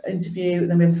 interview, and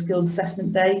then we have a skills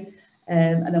assessment day,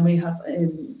 and then we have a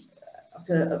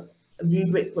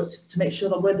rubric to make sure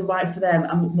that we're the right for them,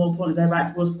 and more importantly, they're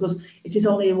right for us, because it is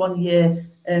only a 1 year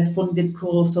funded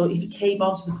course. So if you came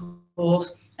onto the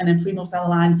course and then 3 months down the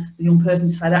line, the young person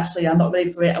decided, actually, I'm not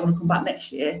ready for it, I want to come back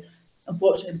next year,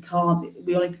 unfortunately, we can't.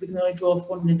 We can only draw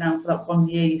funding down for that 1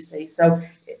 year, you see. So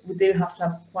we do have to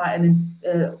have quite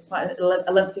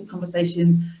a lengthy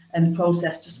conversation and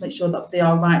process just to make sure that they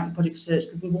are right for project search,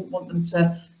 because we won't want them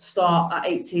to start at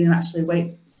 18 and actually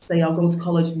wait, say, I'll go to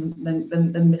college and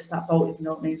then miss that boat, if you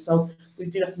know what I mean. So we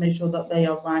do have to make sure that they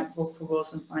are right for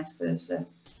us and vice versa.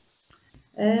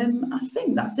 I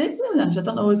think that's it, really, Angela. I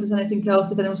don't know if there's anything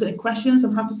else. If anyone's got any questions,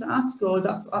 I'm happy to ask, or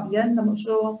that's at the end, I'm not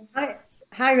sure.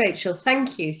 Hi, Rachel.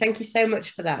 Thank you so much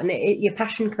for that. And your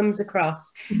passion comes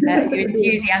across, your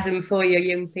enthusiasm for your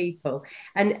young people,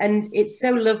 and it's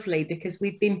so lovely, because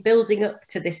we've been building up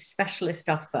to this specialist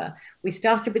offer. We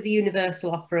started with the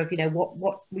universal offer of, you know,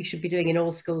 what we should be doing in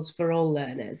all schools for all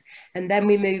learners, and then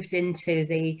we moved into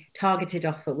the targeted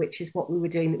offer, which is what we were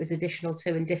doing that was additional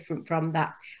to and different from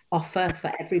that offer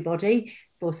for everybody,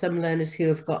 for some learners who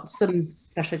have got some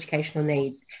special educational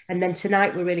needs. And then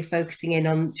tonight we're really focusing in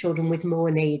on children with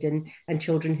more need, and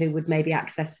children who would maybe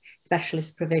access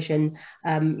specialist provision,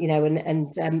 you know,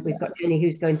 and we've got Jenny,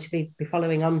 who's going to be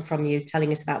following on from you,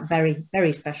 telling us about very,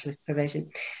 very specialist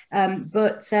provision.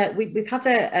 But we've had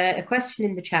a question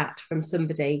in the chat from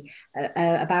somebody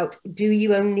about, do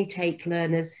you only take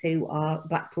learners who are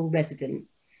Blackpool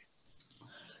residents?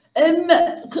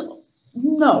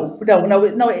 No, we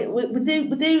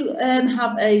do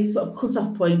have a sort of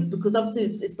cut-off point, because obviously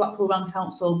it's Blackpool Round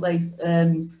Council based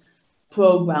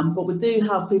programme, but we do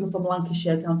have people from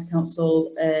Lancashire County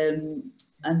Council and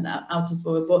out of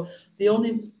borough, but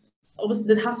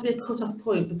obviously there has to be a cut-off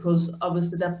point, because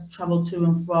obviously they have to travel to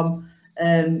and from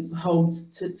home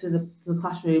to the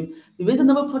classroom. There is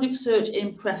another project search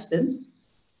in Preston,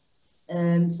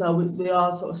 and so we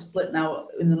are sort of split now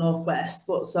in the northwest,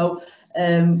 but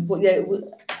yeah,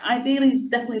 ideally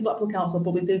definitely Blackpool Council,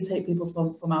 but we do take people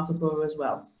from out of borough as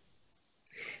well.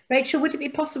 Rachel, would it be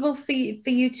possible for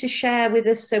you to share with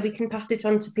us, so we can pass it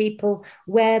on to people,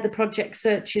 where the project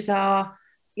searches are,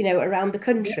 you know, around the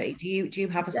country? Do you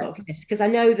have a sort of list? Because I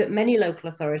know that many local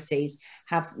authorities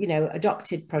have, you know,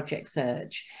 adopted Project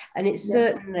Search, and it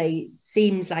certainly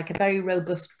seems like a very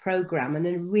robust programme and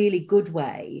a really good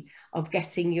way of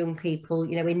getting young people,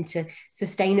 you know, into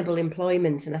sustainable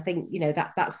employment. And I think, you know,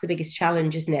 that's the biggest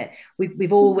challenge, isn't it?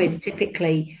 We've always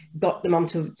typically got them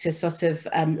onto sort of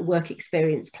work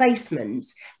experience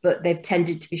placements, but they've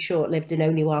tended to be short-lived and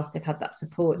only whilst they've had that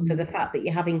support. So the fact that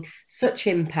you're having such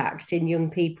impact in young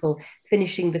people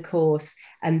finishing the course,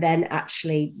 and then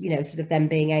actually, you know, sort of them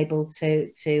being able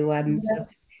to sort of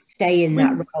stay in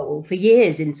that role for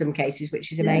years in some cases,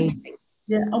 which is amazing.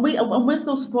 Yeah, and we're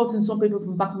still supporting some people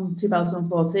from back in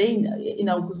 2014, you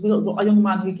know, because we've got a young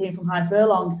man who came from High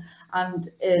Furlong, and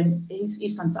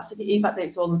he's fantastic. He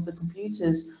backdates all of the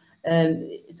computers.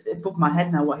 It's above my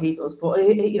head now what he does, but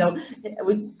you know,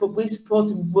 we support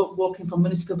him walking from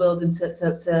municipal building to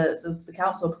the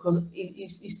council, because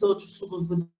he still struggles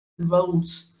with the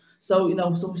roads. So, you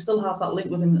know, so we still have that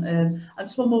link with him. And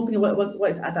just one more thing, what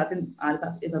I didn't add,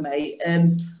 that if I may.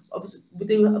 Obviously, we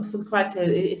do, for the criteria,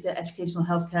 it's the educational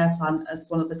healthcare plan as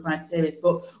one of the criteria,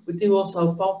 but we do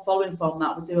also, following from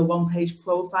that, we do a one-page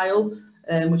profile,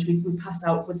 which we pass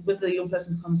out with the young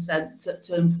person's consent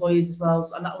to employees as well.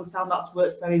 And we found that's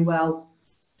worked very well,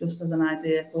 just as an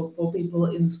idea for people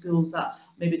in schools that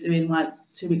may be doing like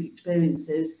 2 weeks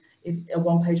experiences. If a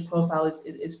one-page profile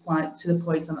is quite to the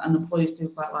point, and employees do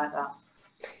quite like that.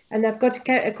 And I've got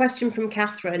a question from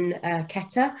Catherine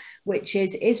Ketter, which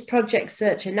is Project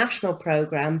Search a national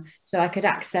programme so I could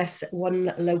access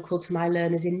one local to my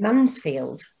learners in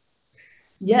Mansfield?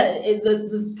 Yeah,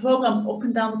 the program's up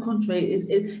and down the country.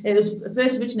 It was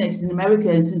first originated in America,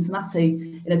 in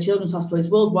Cincinnati, in a children's hospital. It's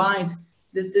worldwide.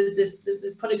 There's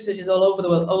project searches all over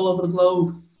the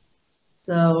globe.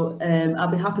 So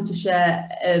I'll be happy to share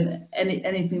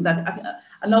anything that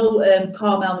I know.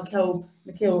 Carmel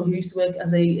McKill, who used to work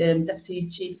as a deputy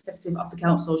chief executive of the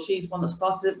council, she's one that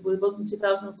started it with us in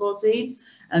 2014,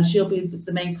 and she'll be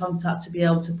the main contact to be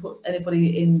able to put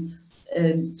anybody in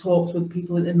talks with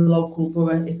people in the local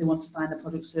borough if they want to find a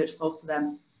project search close to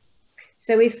them.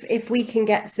 So if we can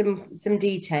get some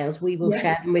details, we will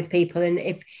share them with people. And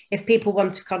if people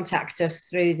want to contact us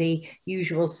through the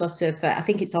usual sort of, I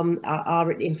think it's on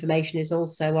our information is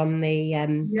also on the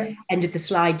end of the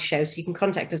slideshow, so you can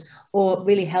contact us. Or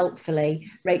really helpfully,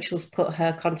 Rachel's put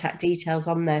her contact details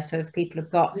on there. So if people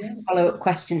have got follow-up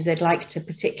questions they'd like to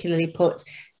particularly put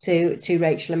to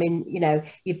Rachel, I mean, you know,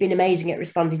 you've been amazing at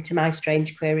responding to my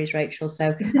strange queries, Rachel.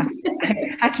 So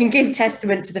I can give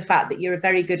testament to the fact that you're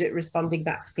very good at responding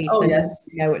back to people. Oh, yes.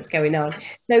 You know what's going on.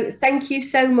 So thank you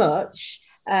so much.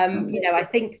 You know, I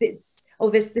think it's,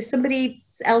 there's somebody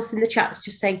else in the chat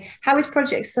just saying, how is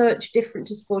Project Search different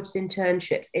to supported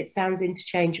internships? It sounds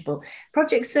interchangeable.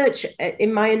 Project Search,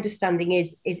 in my understanding,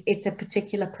 is it's a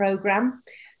particular program.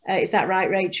 Is that right,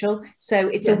 Rachel? So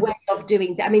it's a way of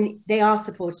doing that. I mean, they are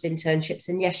supported internships,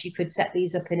 and yes, you could set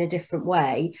these up in a different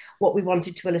way. What we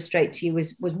wanted to illustrate to you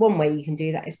was one way you can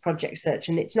do that is Project Search,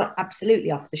 and it's not absolutely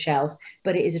off the shelf,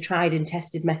 but it is a tried and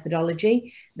tested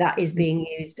methodology that is being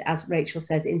used, as Rachel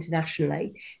says,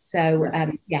 internationally. So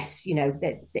yes, you know,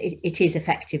 it is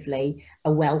effectively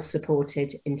a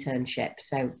well-supported internship.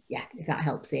 So yeah, if that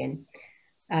helps Ian.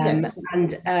 And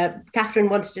Catherine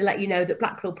wanted to let you know that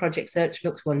Blackpool Project Search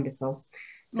looks wonderful.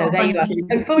 So there you are.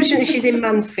 Unfortunately, she's in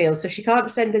Mansfield, so she can't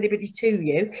send anybody to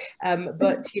you.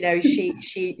 But you know, she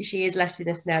is letting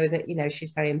us know that, you know,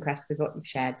 she's very impressed with what you've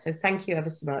shared. So thank you ever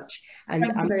so much. And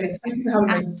thank you for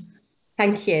having me.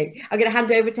 Thank you. I'm going to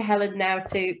hand over to Helen now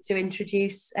to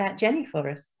introduce Jenny for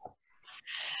us.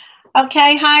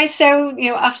 Okay, hi. So,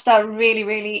 you know, after that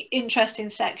really interesting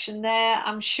section there,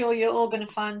 I'm sure you're all going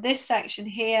to find this section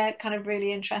here kind of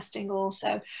really interesting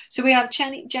also. So we have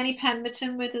Jenny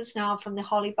Pemberton with us now from the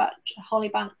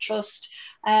Hollybank Trust,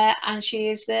 and she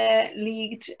is the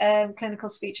lead clinical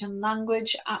speech and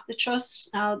language at the trust.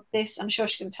 Now this, I'm sure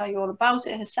she's going to tell you all about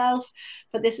it herself,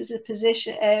 but this is a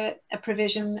position,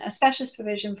 a specialist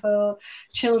provision for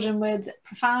children with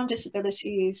profound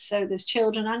disabilities. So there's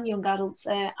children and young adults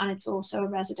there, and it's also a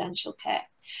residential care.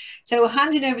 So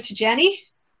handing over to Jenny.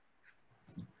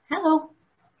 Hello.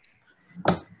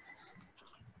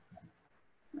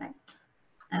 Right.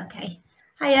 Okay.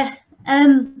 Hiya.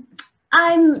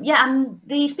 I'm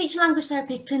the speech and language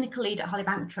therapy clinical lead at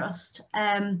Hollybank Trust,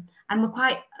 and we're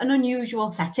quite an unusual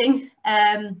setting.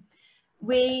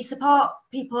 We support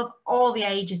people of all the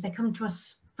ages. They come to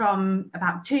us from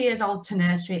about 2 years old to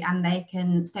nursery, and they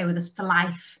can stay with us for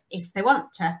life if they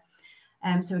want to.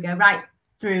 So we go right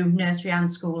through nursery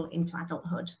and school into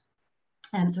adulthood.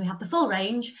 So we have the full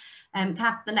range. Can I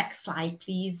have the next slide,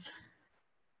 please?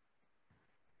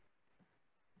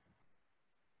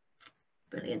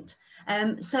 Brilliant.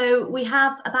 So we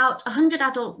have about 100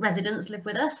 adult residents live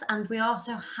with us, and we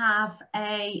also have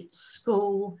a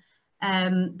school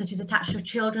that is attached to a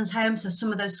children's home. So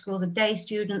some of those schools are day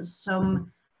students,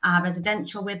 some are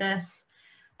residential with us,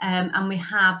 and we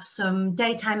have some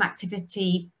daytime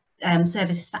activity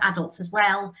services for adults as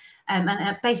well. And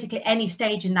at basically any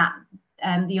stage in that,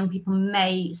 the young people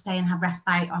may stay and have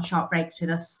respite or short breaks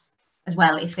with us as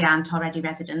well if they aren't already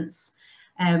residents.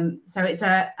 So it's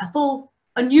a full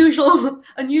unusual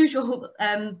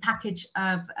package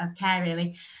of care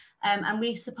really, and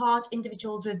we support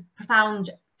individuals with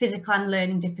profound physical and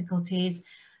learning difficulties.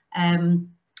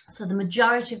 So the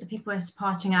majority of the people we're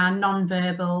supporting are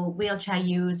non-verbal, wheelchair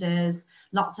users,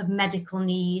 lots of medical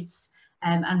needs,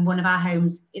 and one of our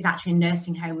homes is actually a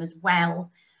nursing home as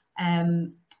well.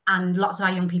 And lots of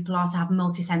our young people also have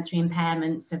multisensory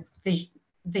impairments of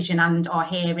vision and or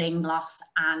hearing loss,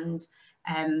 and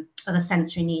other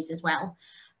sensory needs as well.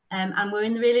 And we're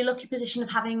in the really lucky position of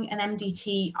having an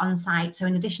MDT on site. So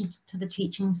in addition to the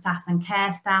teaching staff and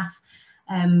care staff,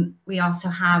 we also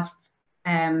have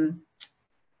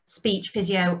speech,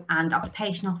 physio and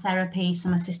occupational therapy,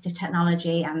 some assistive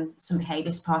technology and some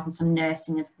behaviour support and some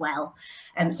nursing as well.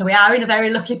 So we are in a very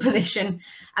lucky position,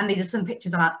 and these are some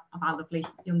pictures of our lovely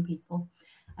young people.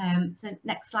 So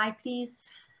next slide, please.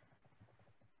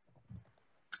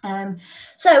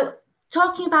 So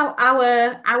talking about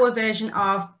our version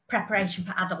of preparation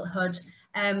for adulthood,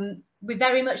 we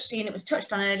very much seen, it was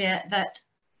touched on earlier, that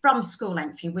from school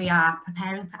entry we are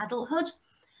preparing for adulthood,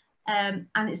 and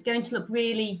it's going to look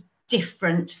really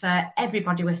different for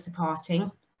everybody we're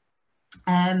supporting.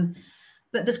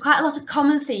 But there's quite a lot of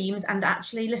common themes, and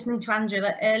actually listening to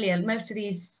Angela earlier, most of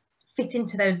these fit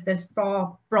into those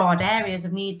four broad areas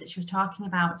of need that she was talking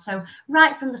about. So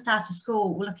right from the start of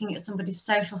school, we're looking at somebody's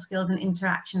social skills and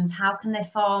interactions. How can they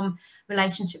form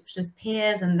relationships with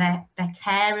peers and their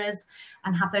carers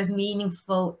and have those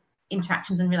meaningful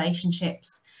interactions and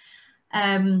relationships?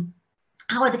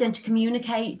 How are they going to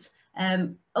communicate?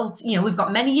 You know, we've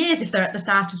got many years if they're at the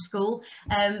start of school,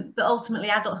 but ultimately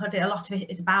adulthood, a lot of it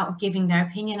is about giving their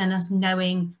opinion and us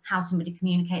knowing how somebody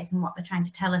communicates and what they're trying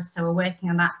to tell us. So we're working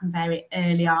on that from very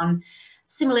early on.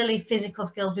 Similarly, physical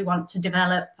skills we want to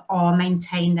develop or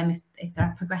maintain them if there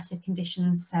are progressive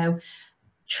conditions. So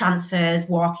transfers,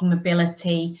 walking,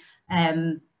 mobility,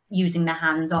 using their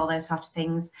hands, all those sort of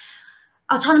things.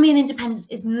 Autonomy and independence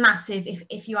is massive.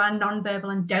 If you are non-verbal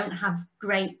and don't have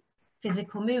great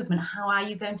physical movement, how are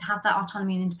you going to have that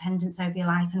autonomy and independence over your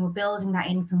life? And we're building that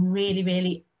in from really,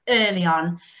 really early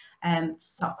on,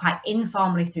 sort of quite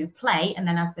informally through play, and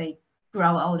then as they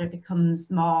grow older it becomes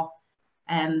more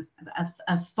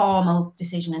a formal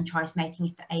decision and choice making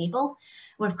if they're able.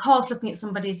 We're of course looking at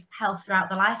somebody's health throughout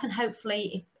their life, and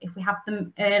hopefully if we have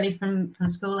them early from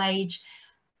school age,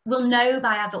 we'll know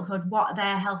by adulthood what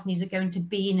their health needs are going to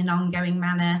be in an ongoing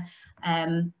manner.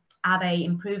 Are they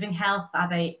improving health?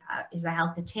 Is their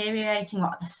health deteriorating?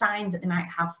 What are the signs that they might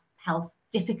have health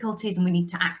difficulties and we need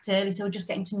to act early? So we're just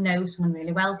getting to know someone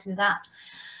really well through that.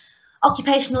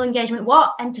 Occupational engagement,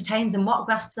 what entertains them, what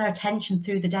grasps their attention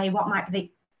through the day, what might they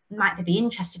be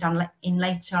interested in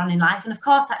later on in life. And of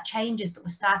course that changes, but we're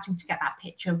starting to get that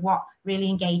picture of what really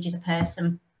engages a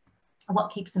person,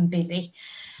 what keeps them busy.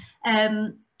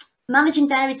 Managing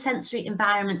varied sensory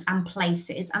environments and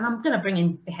places, and I'm going to bring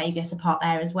in behaviour support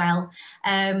there as well.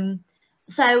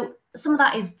 So some of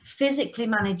that is physically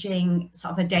managing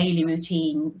sort of a daily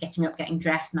routine, getting up, getting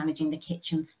dressed, managing the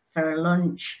kitchen for a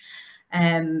lunch.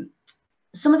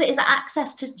 Some of it is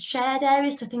access to shared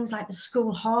areas, so things like the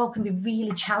school hall can be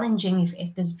really challenging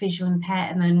if there's visual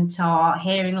impairment or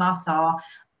hearing loss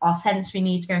or sensory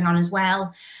needs going on as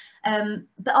well.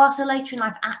 But also later in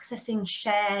life, accessing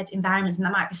shared environments, and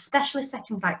that might be specialist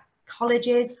settings like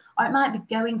colleges, or it might be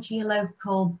going to your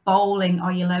local bowling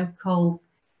or your local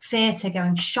theatre,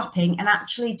 going shopping, and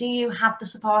actually do you have the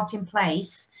support in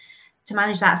place to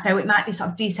manage that? So it might be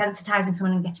sort of desensitizing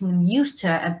someone and getting them used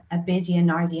to a busy and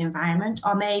noisy environment,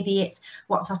 or maybe it's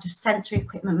what sort of sensory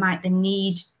equipment might they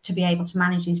need to be able to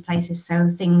manage these places.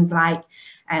 So things like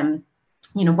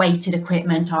you know, weighted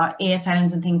equipment or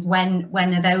earphones and things. When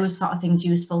are those sort of things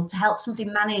useful to help somebody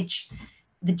manage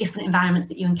the different environments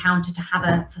that you encounter to have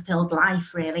a fulfilled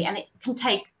life, really? And it can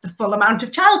take the full amount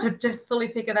of childhood to fully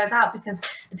figure those out, because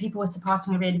the people we're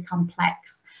supporting are really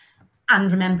complex,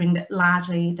 and remembering that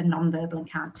largely the non-verbal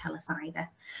and can't tell us either.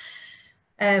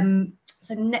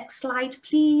 So next slide,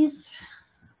 please.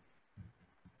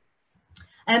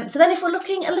 So then if we're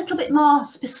looking a little bit more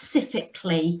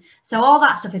specifically, so all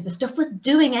that stuff is the stuff we're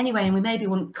doing anyway, and we maybe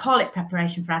wouldn't call it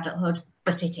preparation for adulthood,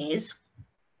 but it is.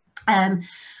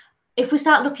 If we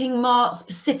start looking more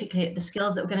specifically at the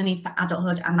skills that we're going to need for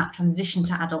adulthood and that transition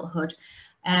to adulthood,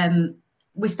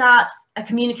 we start a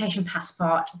communication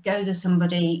passport, goes with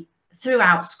somebody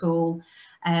throughout school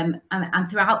and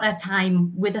throughout their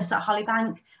time with us at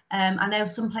Hollybank. I know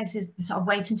some places they sort of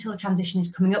wait until the transition is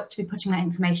coming up to be putting that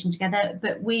information together,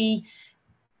 but we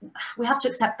have to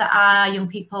accept that our young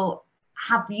people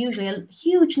have usually a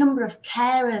huge number of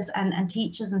carers and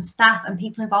teachers and staff and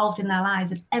people involved in their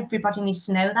lives, and everybody needs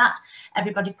to know that.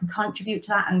 Everybody can contribute to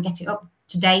that and get it up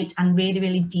to date and really,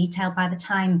 really detailed by the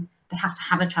time they have to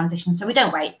have a transition. So we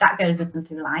don't wait, that goes with them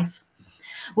through life.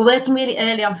 We're working really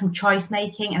early on from choice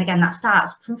making, and again that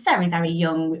starts from very, very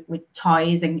young with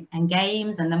toys and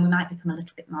games, and then we might become a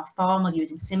little bit more formal,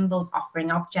 using symbols,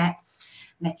 offering objects,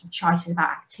 making choices about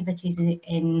activities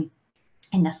in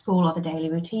their school or the daily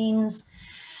routines.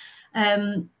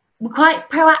 We're quite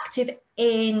proactive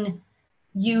in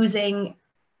using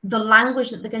the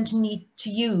language that they're going to need to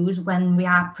use when we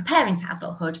are preparing for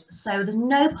adulthood. So there's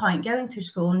no point going through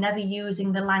school never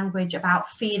using the language about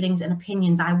feelings and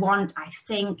opinions. I want, I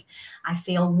think, I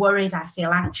feel worried, I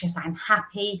feel anxious, I'm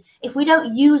happy. If we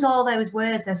don't use all those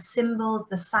words, those symbols,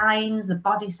 the signs, the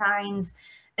body signs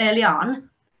early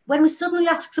on, when we suddenly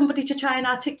ask somebody to try and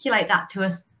articulate that to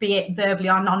us, be it verbally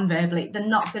or non-verbally, they're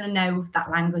not going to know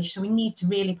that language. So we need to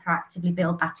really proactively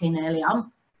build that in early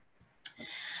on.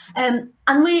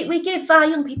 And we give our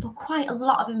young people quite a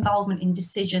lot of involvement in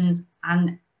decisions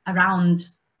and around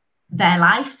their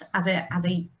life as a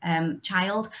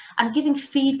child, and giving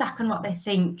feedback on what they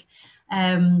think.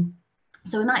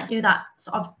 So we might do that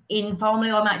sort of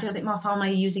informally, or might do a bit more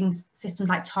formally using systems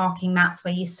like talking maps,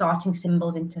 where you're sorting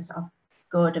symbols into sort of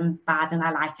good and bad, and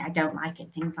I like it, I don't like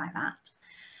it, things like that.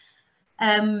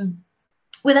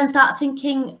 We then start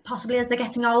thinking, possibly as they're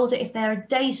getting older, if they're a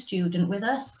day student with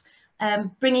us,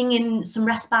 bringing in some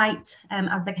respite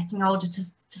as they're getting older, to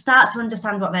start to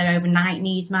understand what their overnight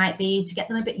needs might be, to get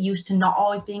them a bit used to not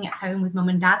always being at home with mum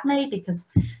and dad, maybe, because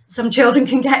some children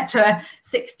can get to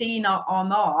 16 or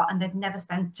more and they've never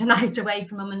spent a night away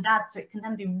from mum and dad, so it can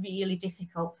then be really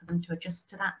difficult for them to adjust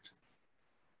to that.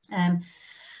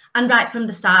 And right from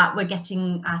the start, we're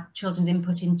getting our children's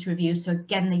input into review, so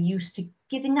again, they're used to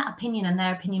giving that opinion, and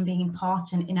their opinion being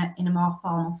important in a more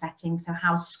formal setting. So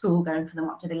how's school going for them?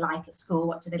 What do they like at school?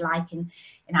 What do they like in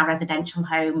our residential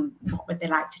home? What would they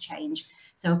like to change?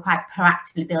 So we're quite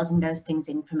proactively building those things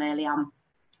in from early on.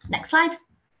 Next slide.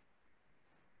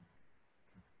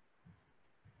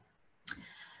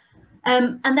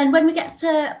 And then when we get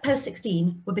to post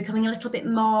 16, we're becoming a little bit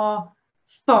more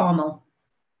formal.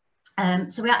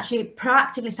 So we actually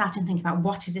proactively start to think about,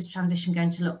 what is this transition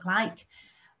going to look like?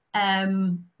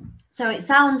 So it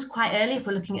sounds quite early if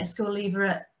we're looking at a school leaver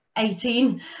at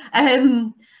 18.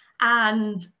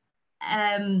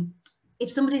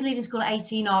 If somebody's leaving school at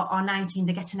 18 or 19,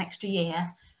 they get an extra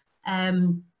year.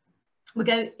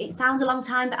 It sounds a long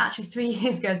time, but actually 3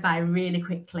 years goes by really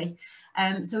quickly.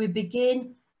 So we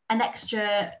begin an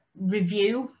extra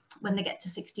review when they get to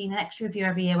 16, an extra review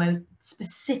every year, where we're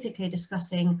specifically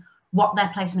discussing what their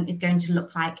placement is going to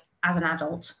look like as an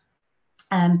adult.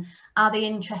 Are they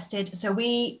interested? So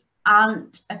we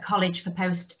aren't a college for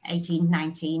post 18,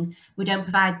 19. We don't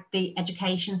provide the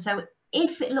education. So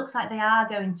if it looks like they are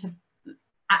going to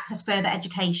access further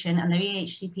education and their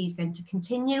EHCP is going to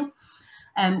continue,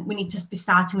 we need to be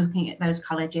starting looking at those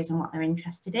colleges and what they're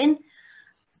interested in.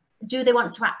 Do they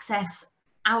want to access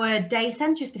our day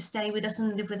centre if they stay with us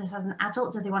and live with us as an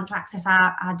adult? Do they want to access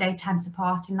our daytime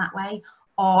support in that way?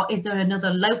 Or is there another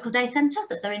local day centre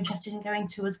that they're interested in going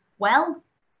to as well?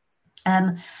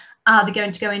 Are they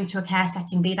going to go into a care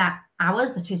setting, be that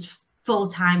ours, that is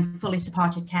full-time, fully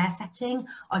supported care setting,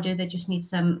 or do they just need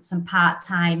some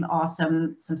part-time or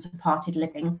some supported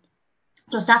living?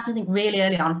 So start to think really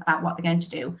early on about what they're going to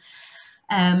do.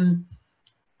 And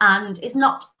it's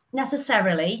not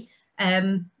necessarily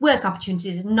work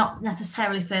opportunities, is not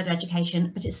necessarily further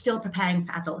education, but it's still preparing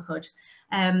for adulthood.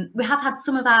 We have had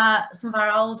some of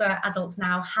our older adults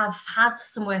now have had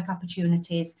some work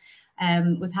opportunities.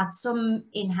 We've had some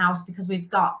in-house because we've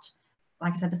got,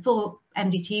 like I said, the full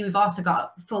MDT. We've also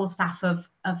got full staff of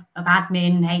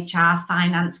admin, HR,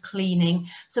 finance, cleaning.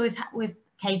 So we've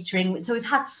catering. So we've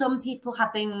had some people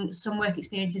having some work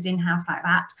experiences in-house like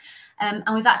that. And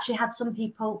we've actually had some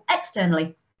people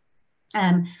externally.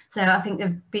 So I think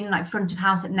they've been like front of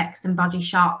house at Next and Body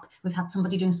Shop. We've had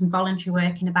somebody doing some voluntary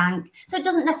work in a bank. So it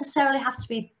doesn't necessarily have to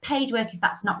be paid work if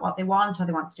that's not what they want, or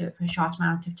they want to do it for a short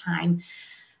amount of time.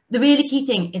 The really key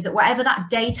thing is that whatever that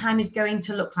daytime is going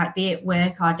to look like, be it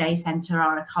work or day centre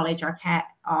or a college or care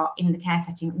or in the care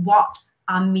setting, what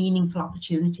are meaningful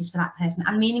opportunities for that person?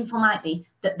 And meaningful might be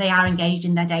that they are engaged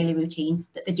in their daily routine,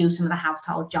 that they do some of the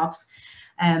household jobs.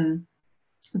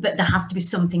 But there has to be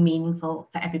something meaningful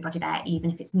for everybody there, even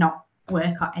if it's not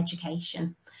work or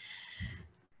education.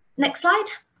 Next slide.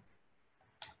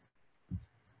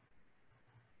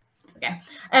 Okay.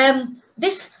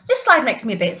 This slide makes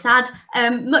me a bit sad.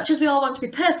 Much as we all want to be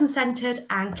person-centred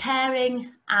and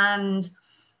caring and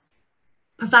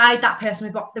provide that person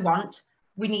with what they want,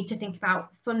 we need to think about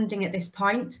funding at this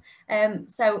point.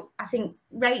 So I think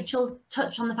Rachel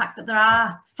touched on the fact that there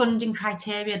are funding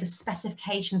criteria, the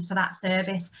specifications for that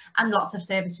service, and lots of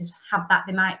services have that.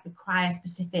 They might require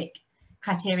specific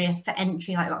criteria for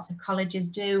entry, like lots of colleges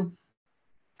do.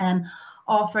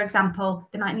 Or, for example,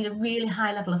 they might need a really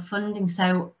high level of funding.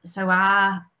 So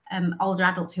our older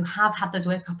adults who have had those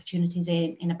work opportunities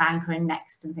in a bank or in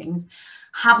Next and things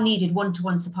have needed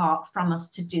one-to-one support from us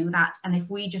to do that. And if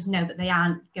we just know that they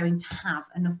aren't going to have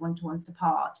enough one-to-one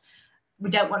support, we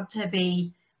don't want to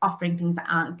be offering things that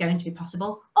aren't going to be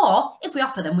possible. Or if we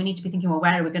offer them, we need to be thinking, well,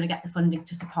 where are we going to get the funding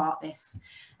to support this?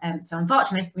 So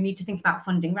unfortunately, we need to think about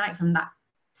funding right from that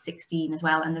 16 as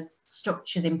well, and there's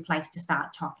structures in place to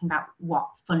start talking about what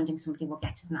funding somebody will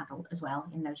get as an adult as well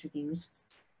in those reviews.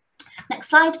 Next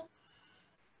slide.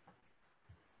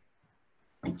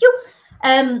 Thank you.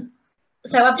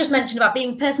 So I've just mentioned about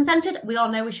being person-centred. We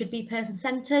all know we should be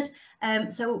person-centred.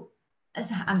 So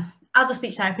as a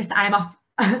speech therapist, I am off,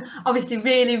 obviously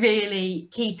really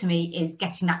key to me is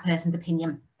getting that person's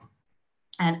opinion,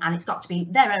 and it's got to be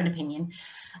their own opinion.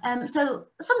 So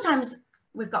sometimes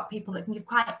we've got people that can give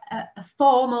quite a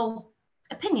formal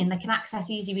opinion. They can access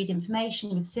easy read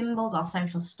information with symbols or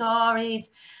social stories.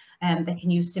 They can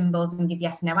use symbols and give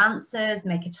yes no answers,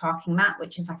 make a talking map,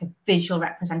 which is like a visual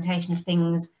representation of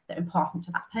things that are important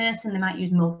to that person. They might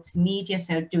use multimedia,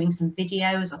 so doing some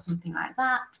videos or something like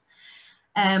that.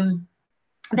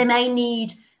 They may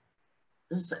need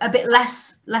a bit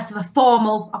less of a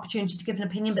formal opportunity to give an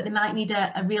opinion, but they might need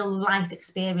a real life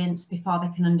experience before they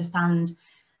can understand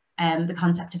the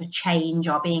concept of a change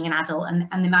or being an adult,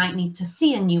 and they might need to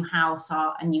see a new house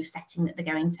or a new setting that they're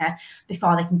going to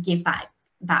before they can give that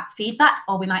feedback,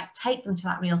 or we might take them to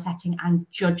that real setting and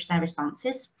judge their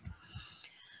responses.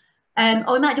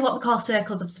 Or we might do what we call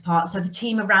circles of support. So the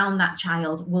team around that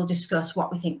child will discuss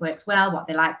what we think works well, what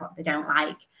they like, what they don't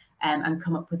like, and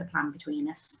come up with a plan between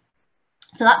us.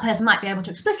 So that person might be able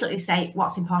to explicitly say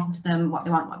what's important to them, what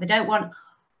they want, what they don't want,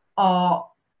 or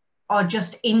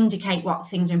just indicate what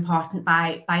things are important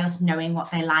by us knowing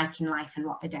what they like in life and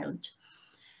what they don't.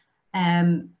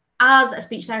 As a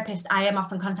speech therapist, I am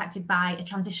often contacted by a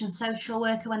transition social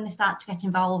worker when they start to get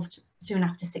involved soon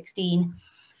after 16,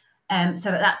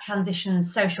 so that transition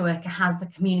social worker has the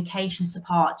communication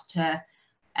support to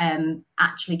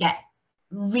actually get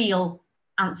real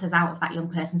answers out of that young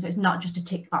person. So it's not just a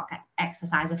tick box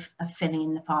exercise of filling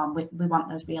in the form. We want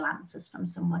those real answers from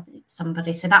somebody.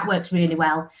 So that works really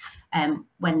well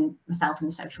when myself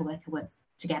and the social worker work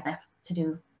together to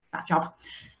do that job.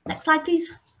 Next slide, please.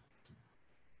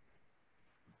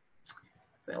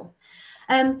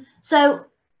 So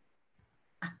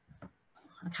I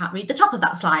can't read the top of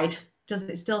that slide. Does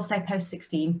it still say post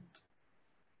 16?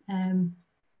 Or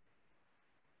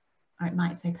it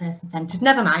might say person centered,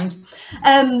 never mind.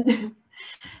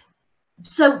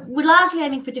 So we're largely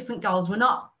aiming for different goals. We're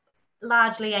not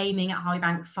largely aiming at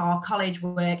Hollybank for college,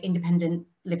 work, independent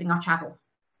living or travel.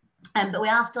 But we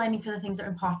are still aiming for the things that are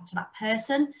important to that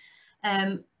person.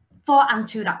 For and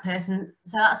to that person.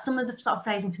 So that's some of the sort of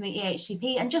phrasing from the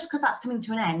EHCP, and just because that's coming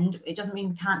to an end, it doesn't mean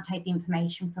we can't take the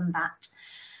information from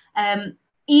that.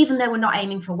 Even though we're not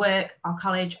aiming for work or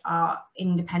college or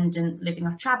independent living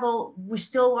or travel, we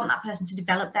still want that person to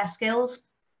develop their skills,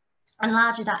 and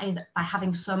largely that is by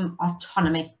having some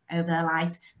autonomy over their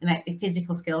life. There might be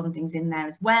physical skills and things in there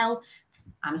as well.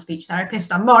 I'm a speech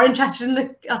therapist, I'm more interested in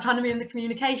the autonomy and the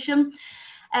communication.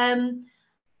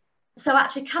 So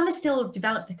actually, can they still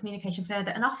develop the communication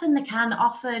further? And often they can.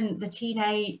 Often the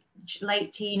teenage,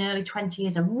 late teen, early 20s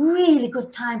is a really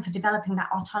good time for developing that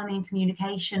autonomy and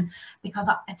communication, because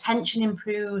attention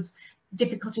improves,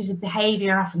 difficulties with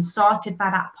behaviour are often sorted by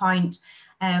that point.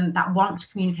 That want to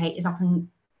communicate is often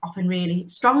really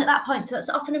strong at that point. So it's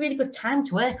often a really good time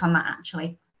to work on that,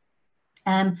 actually.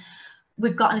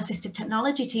 We've got an assistive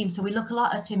technology team, so we look a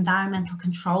lot at environmental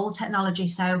control technology.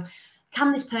 So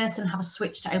can this person have a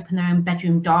switch to open their own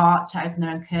bedroom door, to open their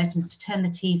own curtains, to turn the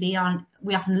TV on?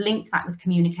 We often link that with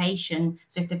communication.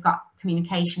 So if they've got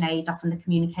communication aids, often the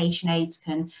communication aids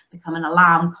can become an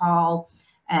alarm call,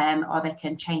 or they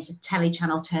can change the telly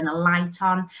channel, turn a light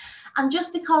on. And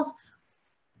just because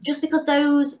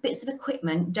those bits of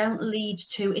equipment don't lead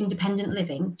to independent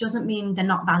living doesn't mean they're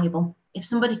not valuable. If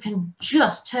somebody can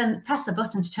just press a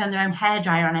button to turn their own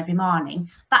hairdryer on every morning,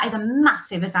 that is a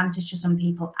massive advantage to some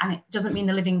people, and it doesn't mean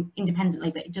they're living independently,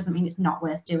 but it doesn't mean it's not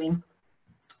worth doing.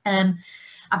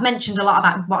 I've mentioned a lot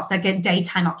about what's their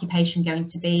daytime occupation going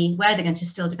to be, where they're going to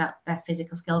still develop their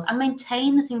physical skills and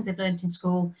maintain the things they've learned in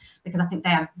school, because I think they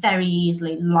are very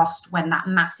easily lost when that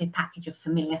massive package of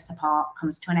familiar support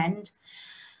comes to an end.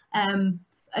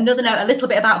 Another note, a little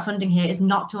bit about funding here, is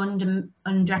not to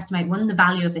underestimate, one, the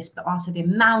value of this, but also the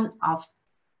amount of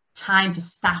time for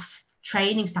staff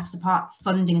training, staff support,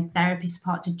 funding and therapy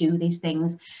support to do these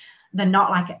things. They're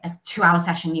not like a 2-hour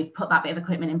session, you've put that bit of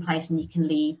equipment in place and you can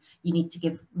leave. You need to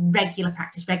give regular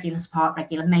practice, regular support,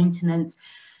 regular maintenance.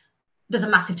 There's a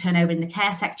massive turnover in the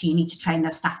care sector. You need to train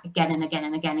those staff again and again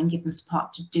and again and give them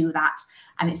support to do that.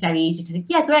 And it's very easy to think,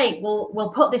 yeah, great,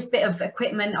 we'll put this bit of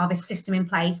equipment or this system in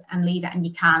place and leave it, and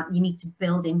you can't. You need to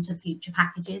build into future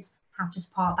packages how to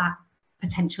support that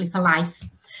potentially for life.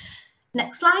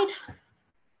 Next slide.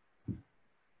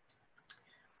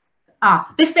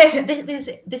 This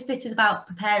bit is about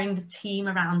preparing the team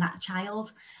around that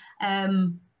child.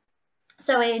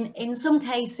 So in some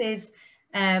cases,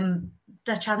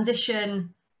 the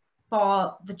transition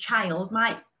for the child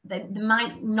they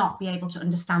might not be able to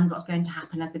understand what's going to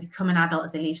happen as they become an adult,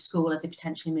 as they leave school, as they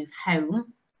potentially move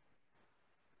home.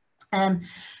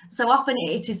 So often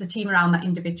it is the team around that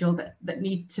individual that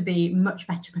need to be much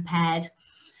better prepared.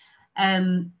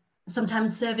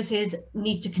 Sometimes services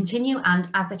need to continue, and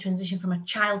as they transition from a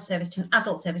child service to an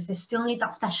adult service, they still need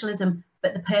that specialism,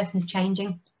 but the person is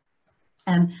changing.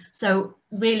 So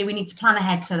really we need to plan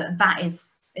ahead so that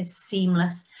is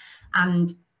seamless,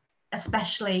 and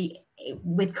especially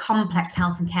with complex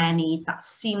health and care needs, that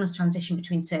seamless transition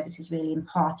between services is really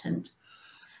important.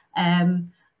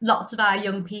 Lots of our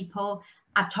young people,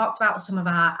 I've talked about some of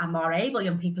our more able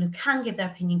young people who can give their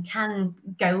opinion, can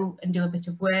go and do a bit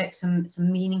of work, some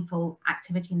meaningful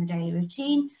activity in the daily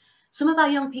routine. Some of our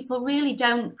young people really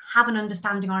don't have an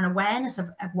understanding or an awareness of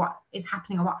what is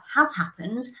happening or what has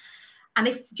happened. And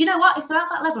do you know what, if they're at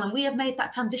that level and we have made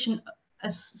that transition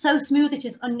so smooth it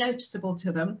is unnoticeable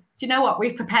to them, do you know what,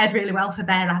 we've prepared really well for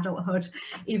their adulthood,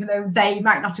 even though they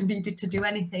might not have needed to do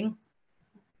anything.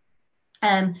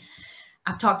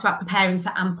 I've talked about preparing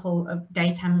for ample of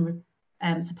daytime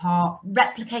support,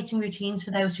 replicating routines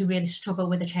for those who really struggle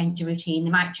with a change of routine.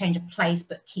 They might change a place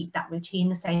but keep that routine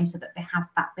the same so that they have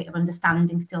that bit of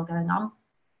understanding still going on.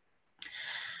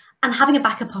 And having a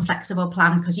backup or flexible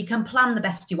plan, because you can plan the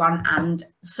best you want and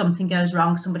something goes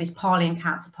wrong, somebody's poorly and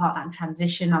can't support that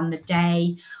transition on the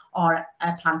day, or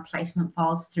a planned placement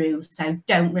falls through. So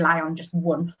don't rely on just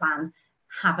one plan,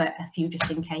 have a few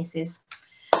just in cases.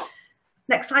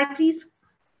 Next slide, please.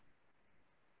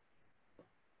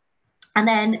 And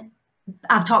then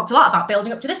I've talked a lot about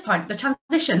building up to this point, the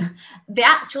transition, the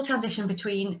actual transition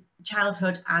between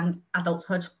childhood and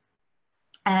adulthood.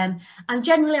 And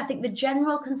generally, I think the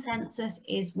general consensus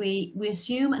is we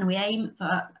assume and we aim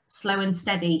for slow and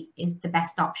steady is the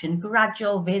best option.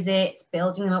 Gradual visits,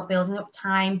 building up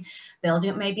time, building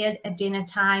up maybe a dinner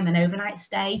time, an overnight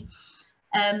stay.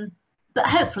 But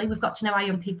hopefully we've got to know our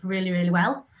young people really, really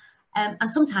well.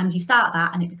 And sometimes you start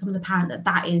that and it becomes apparent that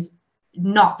that is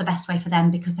not the best way for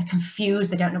them because they're confused,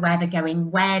 they don't know where they're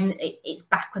going when, it's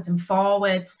backwards and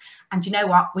forwards. And you know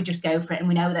what, we just go for it, and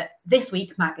we know that this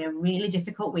week might be a really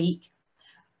difficult week,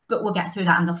 but we'll get through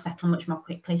that and they'll settle much more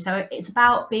quickly. So it's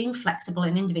about being flexible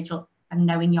and individual and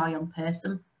knowing your young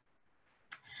person.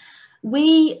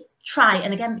 We try,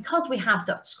 and again, because we have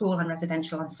that school and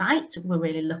residential on site, we're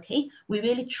really lucky, we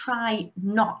really try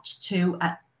not to,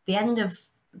 at the end of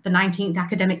the 19th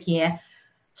academic year,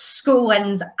 school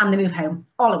ends and they move home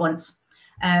all at once.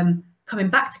 Coming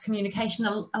back to communication,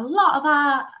 a lot of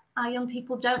our young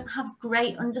people don't have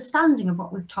great understanding of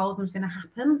what we've told them is going to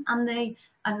happen, and they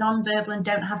are non-verbal and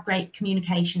don't have great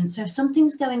communication. So if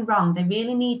something's going wrong, they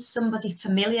really need somebody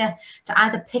familiar to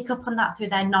either pick up on that through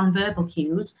their non-verbal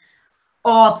cues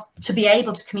or to be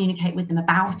able to communicate with them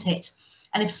about it.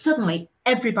 And if suddenly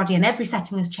everybody in every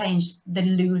setting has changed, they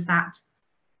lose that.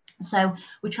 So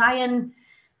we try and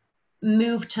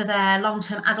move to their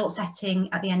long-term adult setting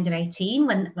at the end of 18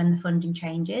 when the funding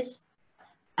changes.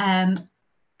 And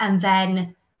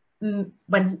then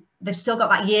when they've still got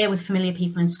that year with familiar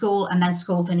people in school, and then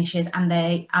school finishes and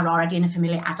they are already in a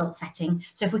familiar adult setting.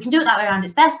 So if we can do it that way around,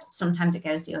 it's best. Sometimes it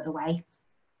goes the other way.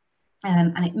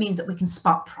 And it means that we can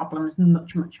spot problems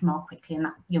much, much more quickly, and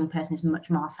that young person is much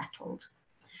more settled.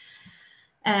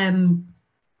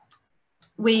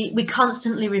 We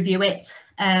constantly review it.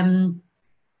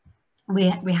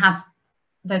 We have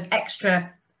those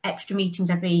extra meetings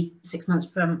every 6 months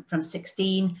from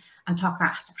 16 and talk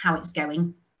about how it's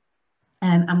going.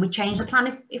 And we change the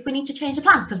plan if we need to change the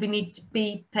plan, because we need to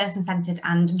be person-centred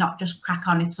and not just crack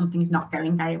on if something's not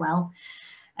going very well.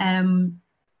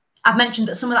 I've mentioned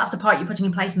that some of that support you're putting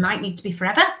in place might need to be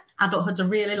forever. Adulthood's a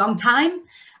really long time.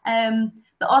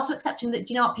 But also accepting that,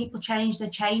 you know what, people change, they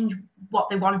change what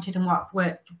they wanted and what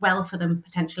worked well for them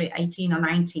potentially at 18 or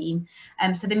 19.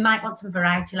 So they might want some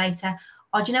variety later.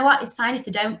 Or do you know what, it's fine if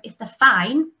they don't. If they're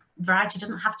fine, variety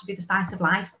doesn't have to be the spice of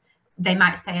life. They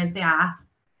might stay as they are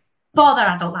for their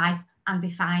adult life and be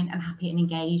fine and happy and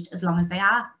engaged as long as they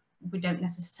are. We don't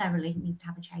necessarily need to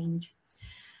have a change.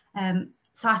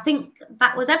 So I think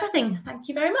that was everything. Thank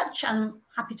you very much. I'm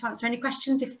happy to answer any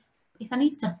questions if I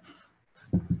need to.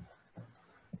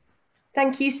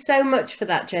 Thank you so much for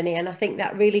that, Jenny. And I think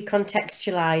that really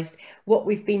contextualised what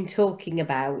we've been talking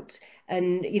about,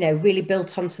 and, you know, really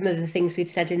built on some of the things we've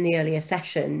said in the earlier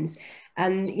sessions.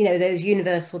 and you know, those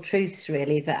universal truths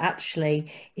really, that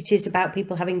actually it is about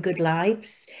people having good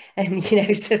lives, and you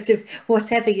know, sort of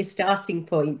whatever your starting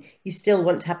point, you still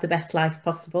want to have the best life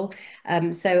possible.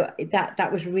 So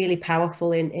that was really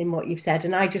powerful in what you've said,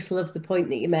 and I just love the point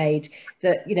that you made,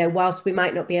 that you know, whilst we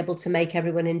might not be able to make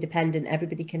everyone independent,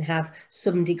 everybody can have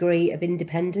some degree of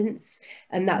independence,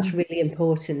 and that's really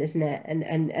important, isn't it?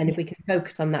 And if we can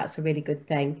focus on that, it's a really good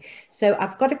thing. So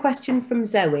I've got a question from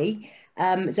Zoe.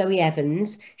 Zoe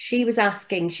Evans. She was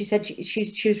asking, she said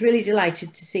she was really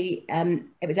delighted to see,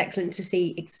 it was excellent to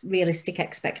see realistic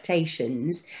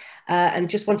expectations, and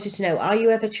just wanted to know, are you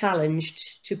ever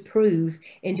challenged to prove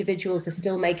individuals are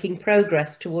still making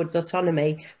progress towards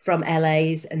autonomy from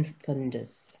LAs and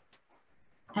funders?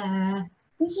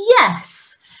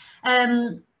 Yes.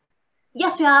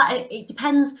 Yes, we are. It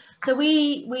depends. So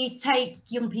we take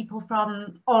young people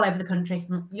from all over the country,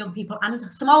 young people and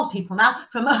some old people now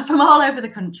from all over the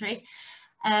country.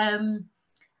 And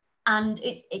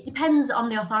it depends on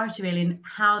the authority really and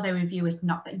how they review it or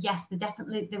not. But yes,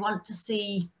 they want to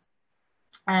see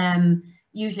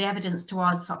usually evidence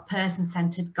towards sort of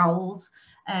person-centered goals.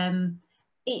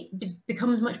 It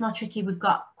becomes much more tricky. We've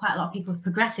got quite a lot of people with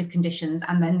progressive conditions,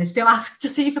 and then they still ask to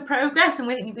see for progress, and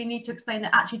we need to explain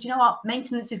that actually, do you know what,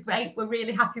 maintenance is great, we're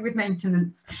really happy with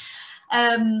maintenance.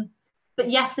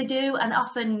 But yes, they do, and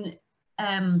often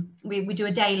we do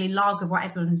a daily log of what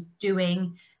everyone's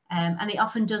doing, and it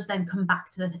often does then come back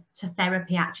to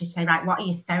therapy, actually, to say, right, what are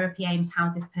your therapy aims,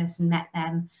 how's this person met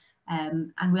them?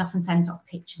 And we often send sort of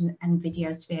pictures and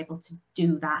videos to be able to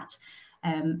do that.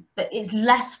 But it's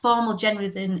less formal generally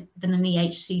than an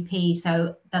EHCP,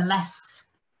 so they're less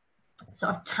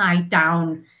sort of tied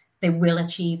down, they will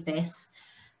achieve this.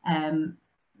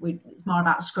 It's more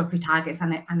about scrubbery targets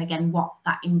and again what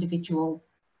that individual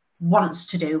wants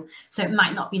to do. So it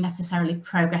might not be necessarily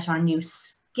progress or a new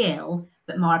skill,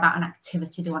 but more about an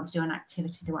activity they want to do, an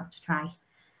activity they want to try.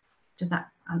 Does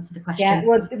that answer the question? Yeah,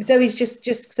 well, Zoe's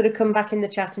just sort of come back in the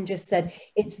chat and just said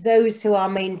it's those who are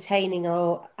maintaining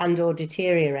or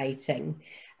deteriorating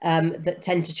that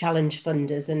tend to challenge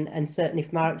funders, and certainly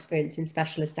from our experience in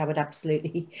specialist, I would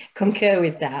absolutely concur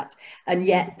with that. And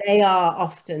yet they are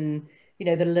often, you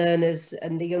know, the learners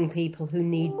and the young people who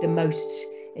need the most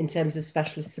in terms of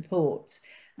specialist support.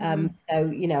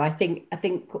 So, you know, I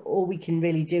think all we can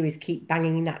really do is keep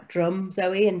banging that drum,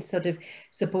 Zoe, and sort of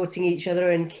supporting each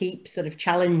other and keep sort of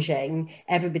challenging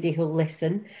everybody who'll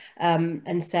listen,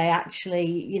 and say, actually,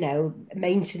 you know,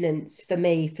 maintenance for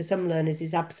me, for some learners,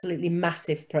 is absolutely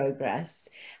massive progress.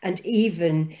 And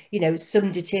even, you know,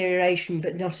 some deterioration,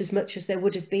 but not as much as there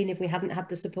would have been if we hadn't had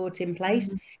the support in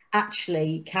place,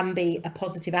 actually can be a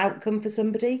positive outcome for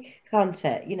somebody, can't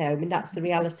it? You know, I mean, that's the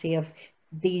reality of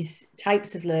these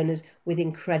types of learners with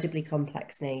incredibly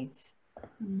complex needs.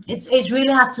 It's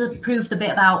really hard to prove the bit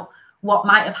about what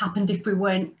might have happened if we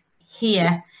weren't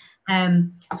here.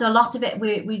 So a lot of it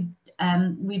we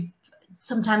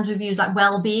sometimes we've used like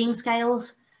well-being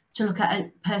scales to look at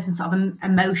a person's sort of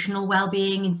emotional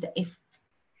well-being. Instead,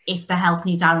 if their health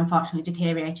needs are unfortunately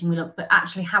deteriorating, we look, but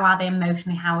actually how are they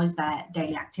emotionally, how is their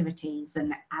daily activities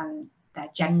and their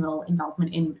general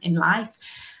involvement in life.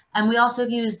 And we also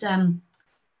have used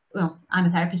well, I'm a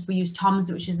therapist, we use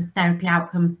TOMS, which is the therapy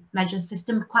outcome measures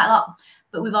system, quite a lot.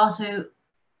 But we've also,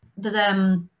 there's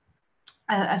a sort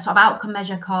of outcome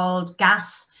measure called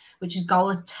GAS, which is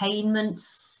goal attainment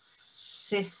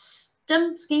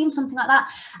scheme, something like that.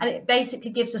 And it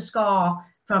basically gives a score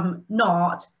from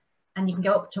 0, and you can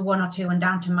go up to 1 or 2 and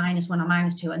down to -1 or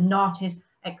 -2, and 0 is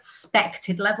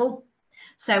expected level.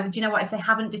 So do you know what, if they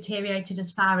haven't deteriorated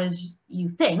as far as you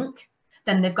think,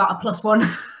 then they've got a +1.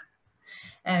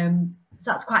 So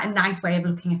that's quite a nice way of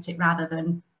looking at it rather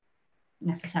than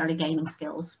necessarily gaining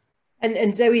skills.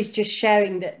 And Zoe's just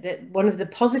sharing that one of the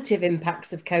positive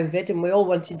impacts of COVID, and we all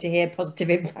wanted to hear positive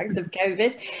impacts of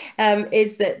COVID,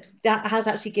 is that has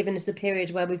actually given us a period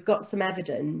where we've got some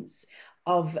evidence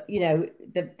of, you know,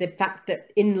 the fact that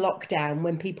in lockdown,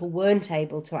 when people weren't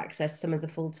able to access some of the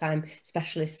full-time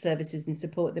specialist services and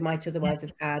support they might otherwise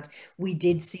have had, we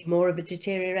did see more of a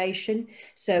deterioration.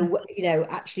 So, you know,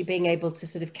 actually being able to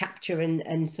sort of capture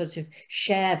and sort of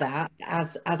share that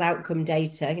as outcome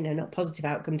data, you know, not positive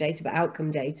outcome data, but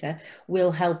outcome data,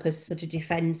 will help us sort of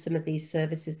defend some of these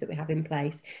services that we have in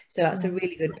place. So that's a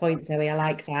really good point, Zoe. I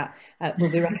like that. We'll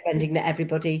be recommending that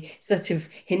everybody sort of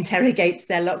interrogates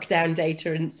their lockdown data,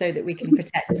 and so that we can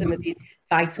protect some of these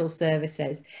vital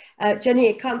services. Jenny,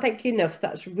 I can't thank you enough.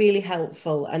 That's really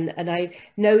helpful. And I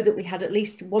know that we had at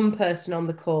least one person on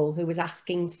the call who was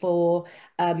asking for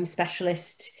more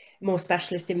specialist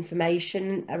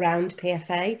information around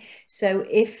PFA. So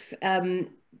if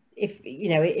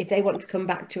if they want to come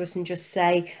back to us and just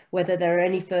say whether there are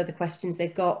any further questions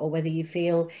they've got, or whether you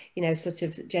feel, sort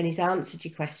of Jenny's answered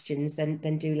your questions,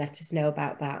 then do let us know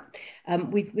about that.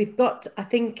 We've got, I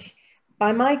think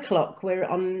by my clock, we're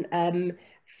on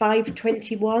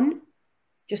 5:21.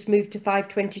 Just moved to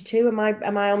 5:22.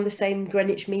 Am I on the same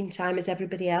Greenwich Mean Time as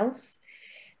everybody else?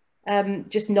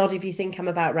 Just nod if you think I'm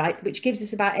about right, which gives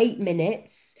us about 8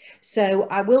 minutes. So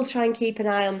I will try and keep an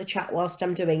eye on the chat whilst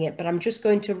I'm doing it, but I'm just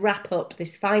going to wrap up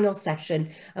this final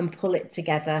session and pull it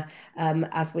together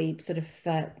as we sort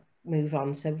of move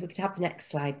on. So if we could have the next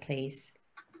slide, please.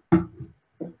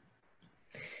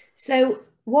 So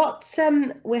what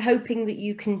we're hoping that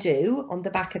you can do on the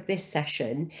back of this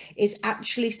session is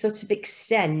actually sort of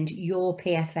extend your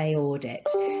PFA audit.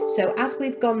 So as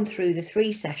we've gone through the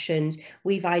 3 sessions,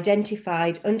 we've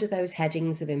identified under those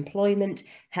headings of employment,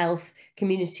 health,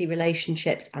 community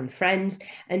relationships and friends,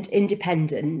 and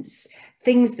independence,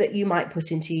 things that you might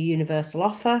put into your universal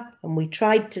offer. And we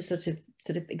tried to sort of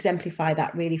exemplify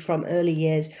that really from early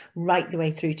years right the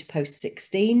way through to post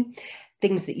 16.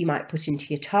 Things that you might put into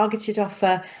your targeted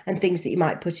offer, and things that you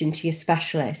might put into your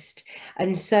specialist.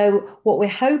 And so what we're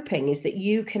hoping is that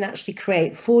you can actually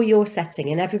create for your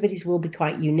setting, and everybody's will be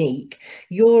quite unique,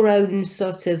 your own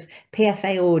sort of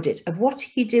PFA audit of what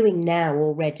are you doing now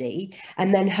already,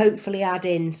 and then hopefully add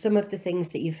in some of the things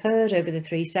that you've heard over the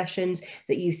 3 sessions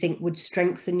that you think would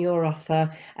strengthen your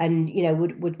offer and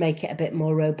would make it a bit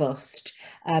more robust.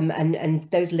 And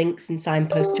those links and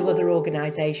signposts to other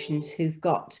organisations who've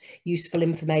got useful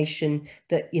information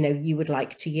that you would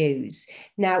like to use.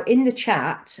 Now in the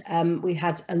chat we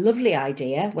had a lovely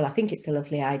idea, well I think it's a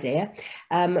lovely idea,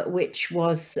 which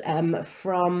was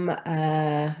from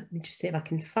let me just see if I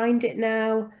can find it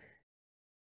now.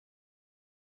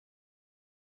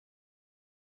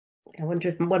 I wonder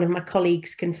if one of my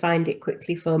colleagues can find it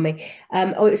quickly for me.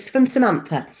 It's from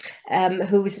Samantha,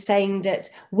 who was saying that,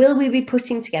 will we be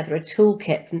putting together a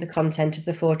toolkit from the content of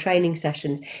the 4 training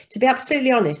sessions? To be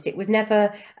absolutely honest, it was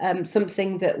never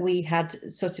something that we had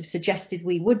sort of suggested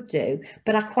we would do,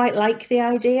 but I quite like the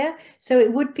idea. So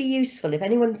it would be useful if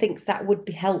anyone thinks that would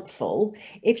be helpful.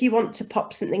 If you want to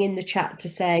pop something in the chat to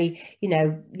say,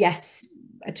 yes,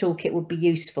 a toolkit would be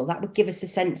useful, that would give us a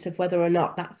sense of whether or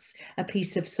not that's a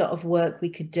piece of sort of work we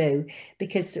could do,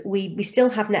 because we still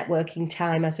have networking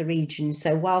time as a region.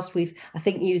 So whilst we've, I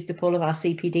think, used up all of our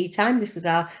CPD time, this was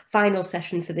our final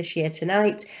session for this year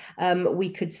tonight, we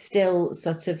could still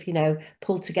sort of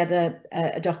pull together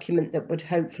a document that would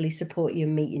hopefully support you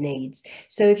and meet your needs.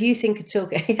 So if you think a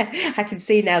toolkit, I can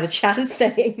see now the chat is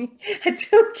saying a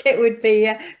toolkit would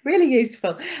be really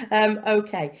useful.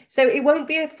 Okay, so it won't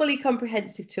be a fully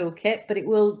comprehensive toolkit, but it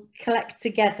will collect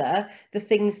together the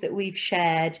things that we've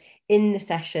shared in the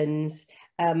sessions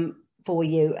for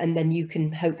you, and then you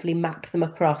can hopefully map them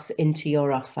across into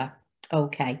your offer.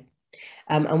 Okay.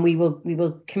 And we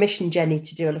will commission Jenny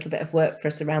to do a little bit of work for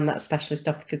us around that specialist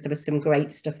offer, because there was some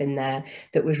great stuff in there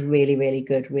that was really, really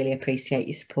good. Really appreciate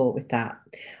your support with that.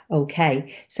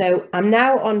 Okay, so I'm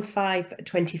now on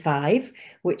 5:25,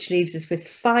 which leaves us with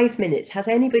 5 minutes. Has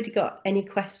anybody got any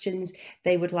questions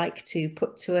they would like to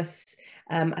put to us?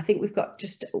 I think we've got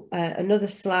just another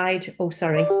slide. Oh,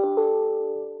 sorry.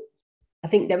 I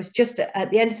think there was just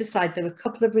at the end of the slides, there were a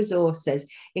couple of resources,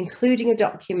 including a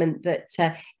document that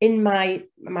in my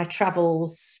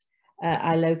travels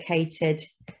I located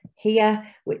here,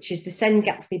 which is the Send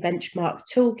Gatsby Benchmark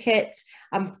Toolkit.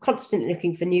 I'm constantly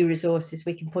looking for new resources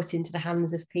we can put into the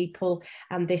hands of people,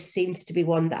 and this seems to be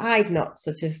one that I've not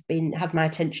sort of had my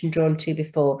attention drawn to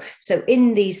before. So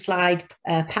in the slide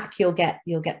pack you'll get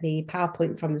the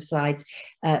PowerPoint from the slides.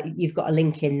 You've got a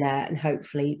link in there, and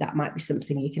hopefully that might be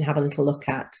something you can have a little look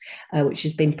at, which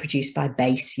has been produced by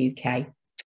Base UK.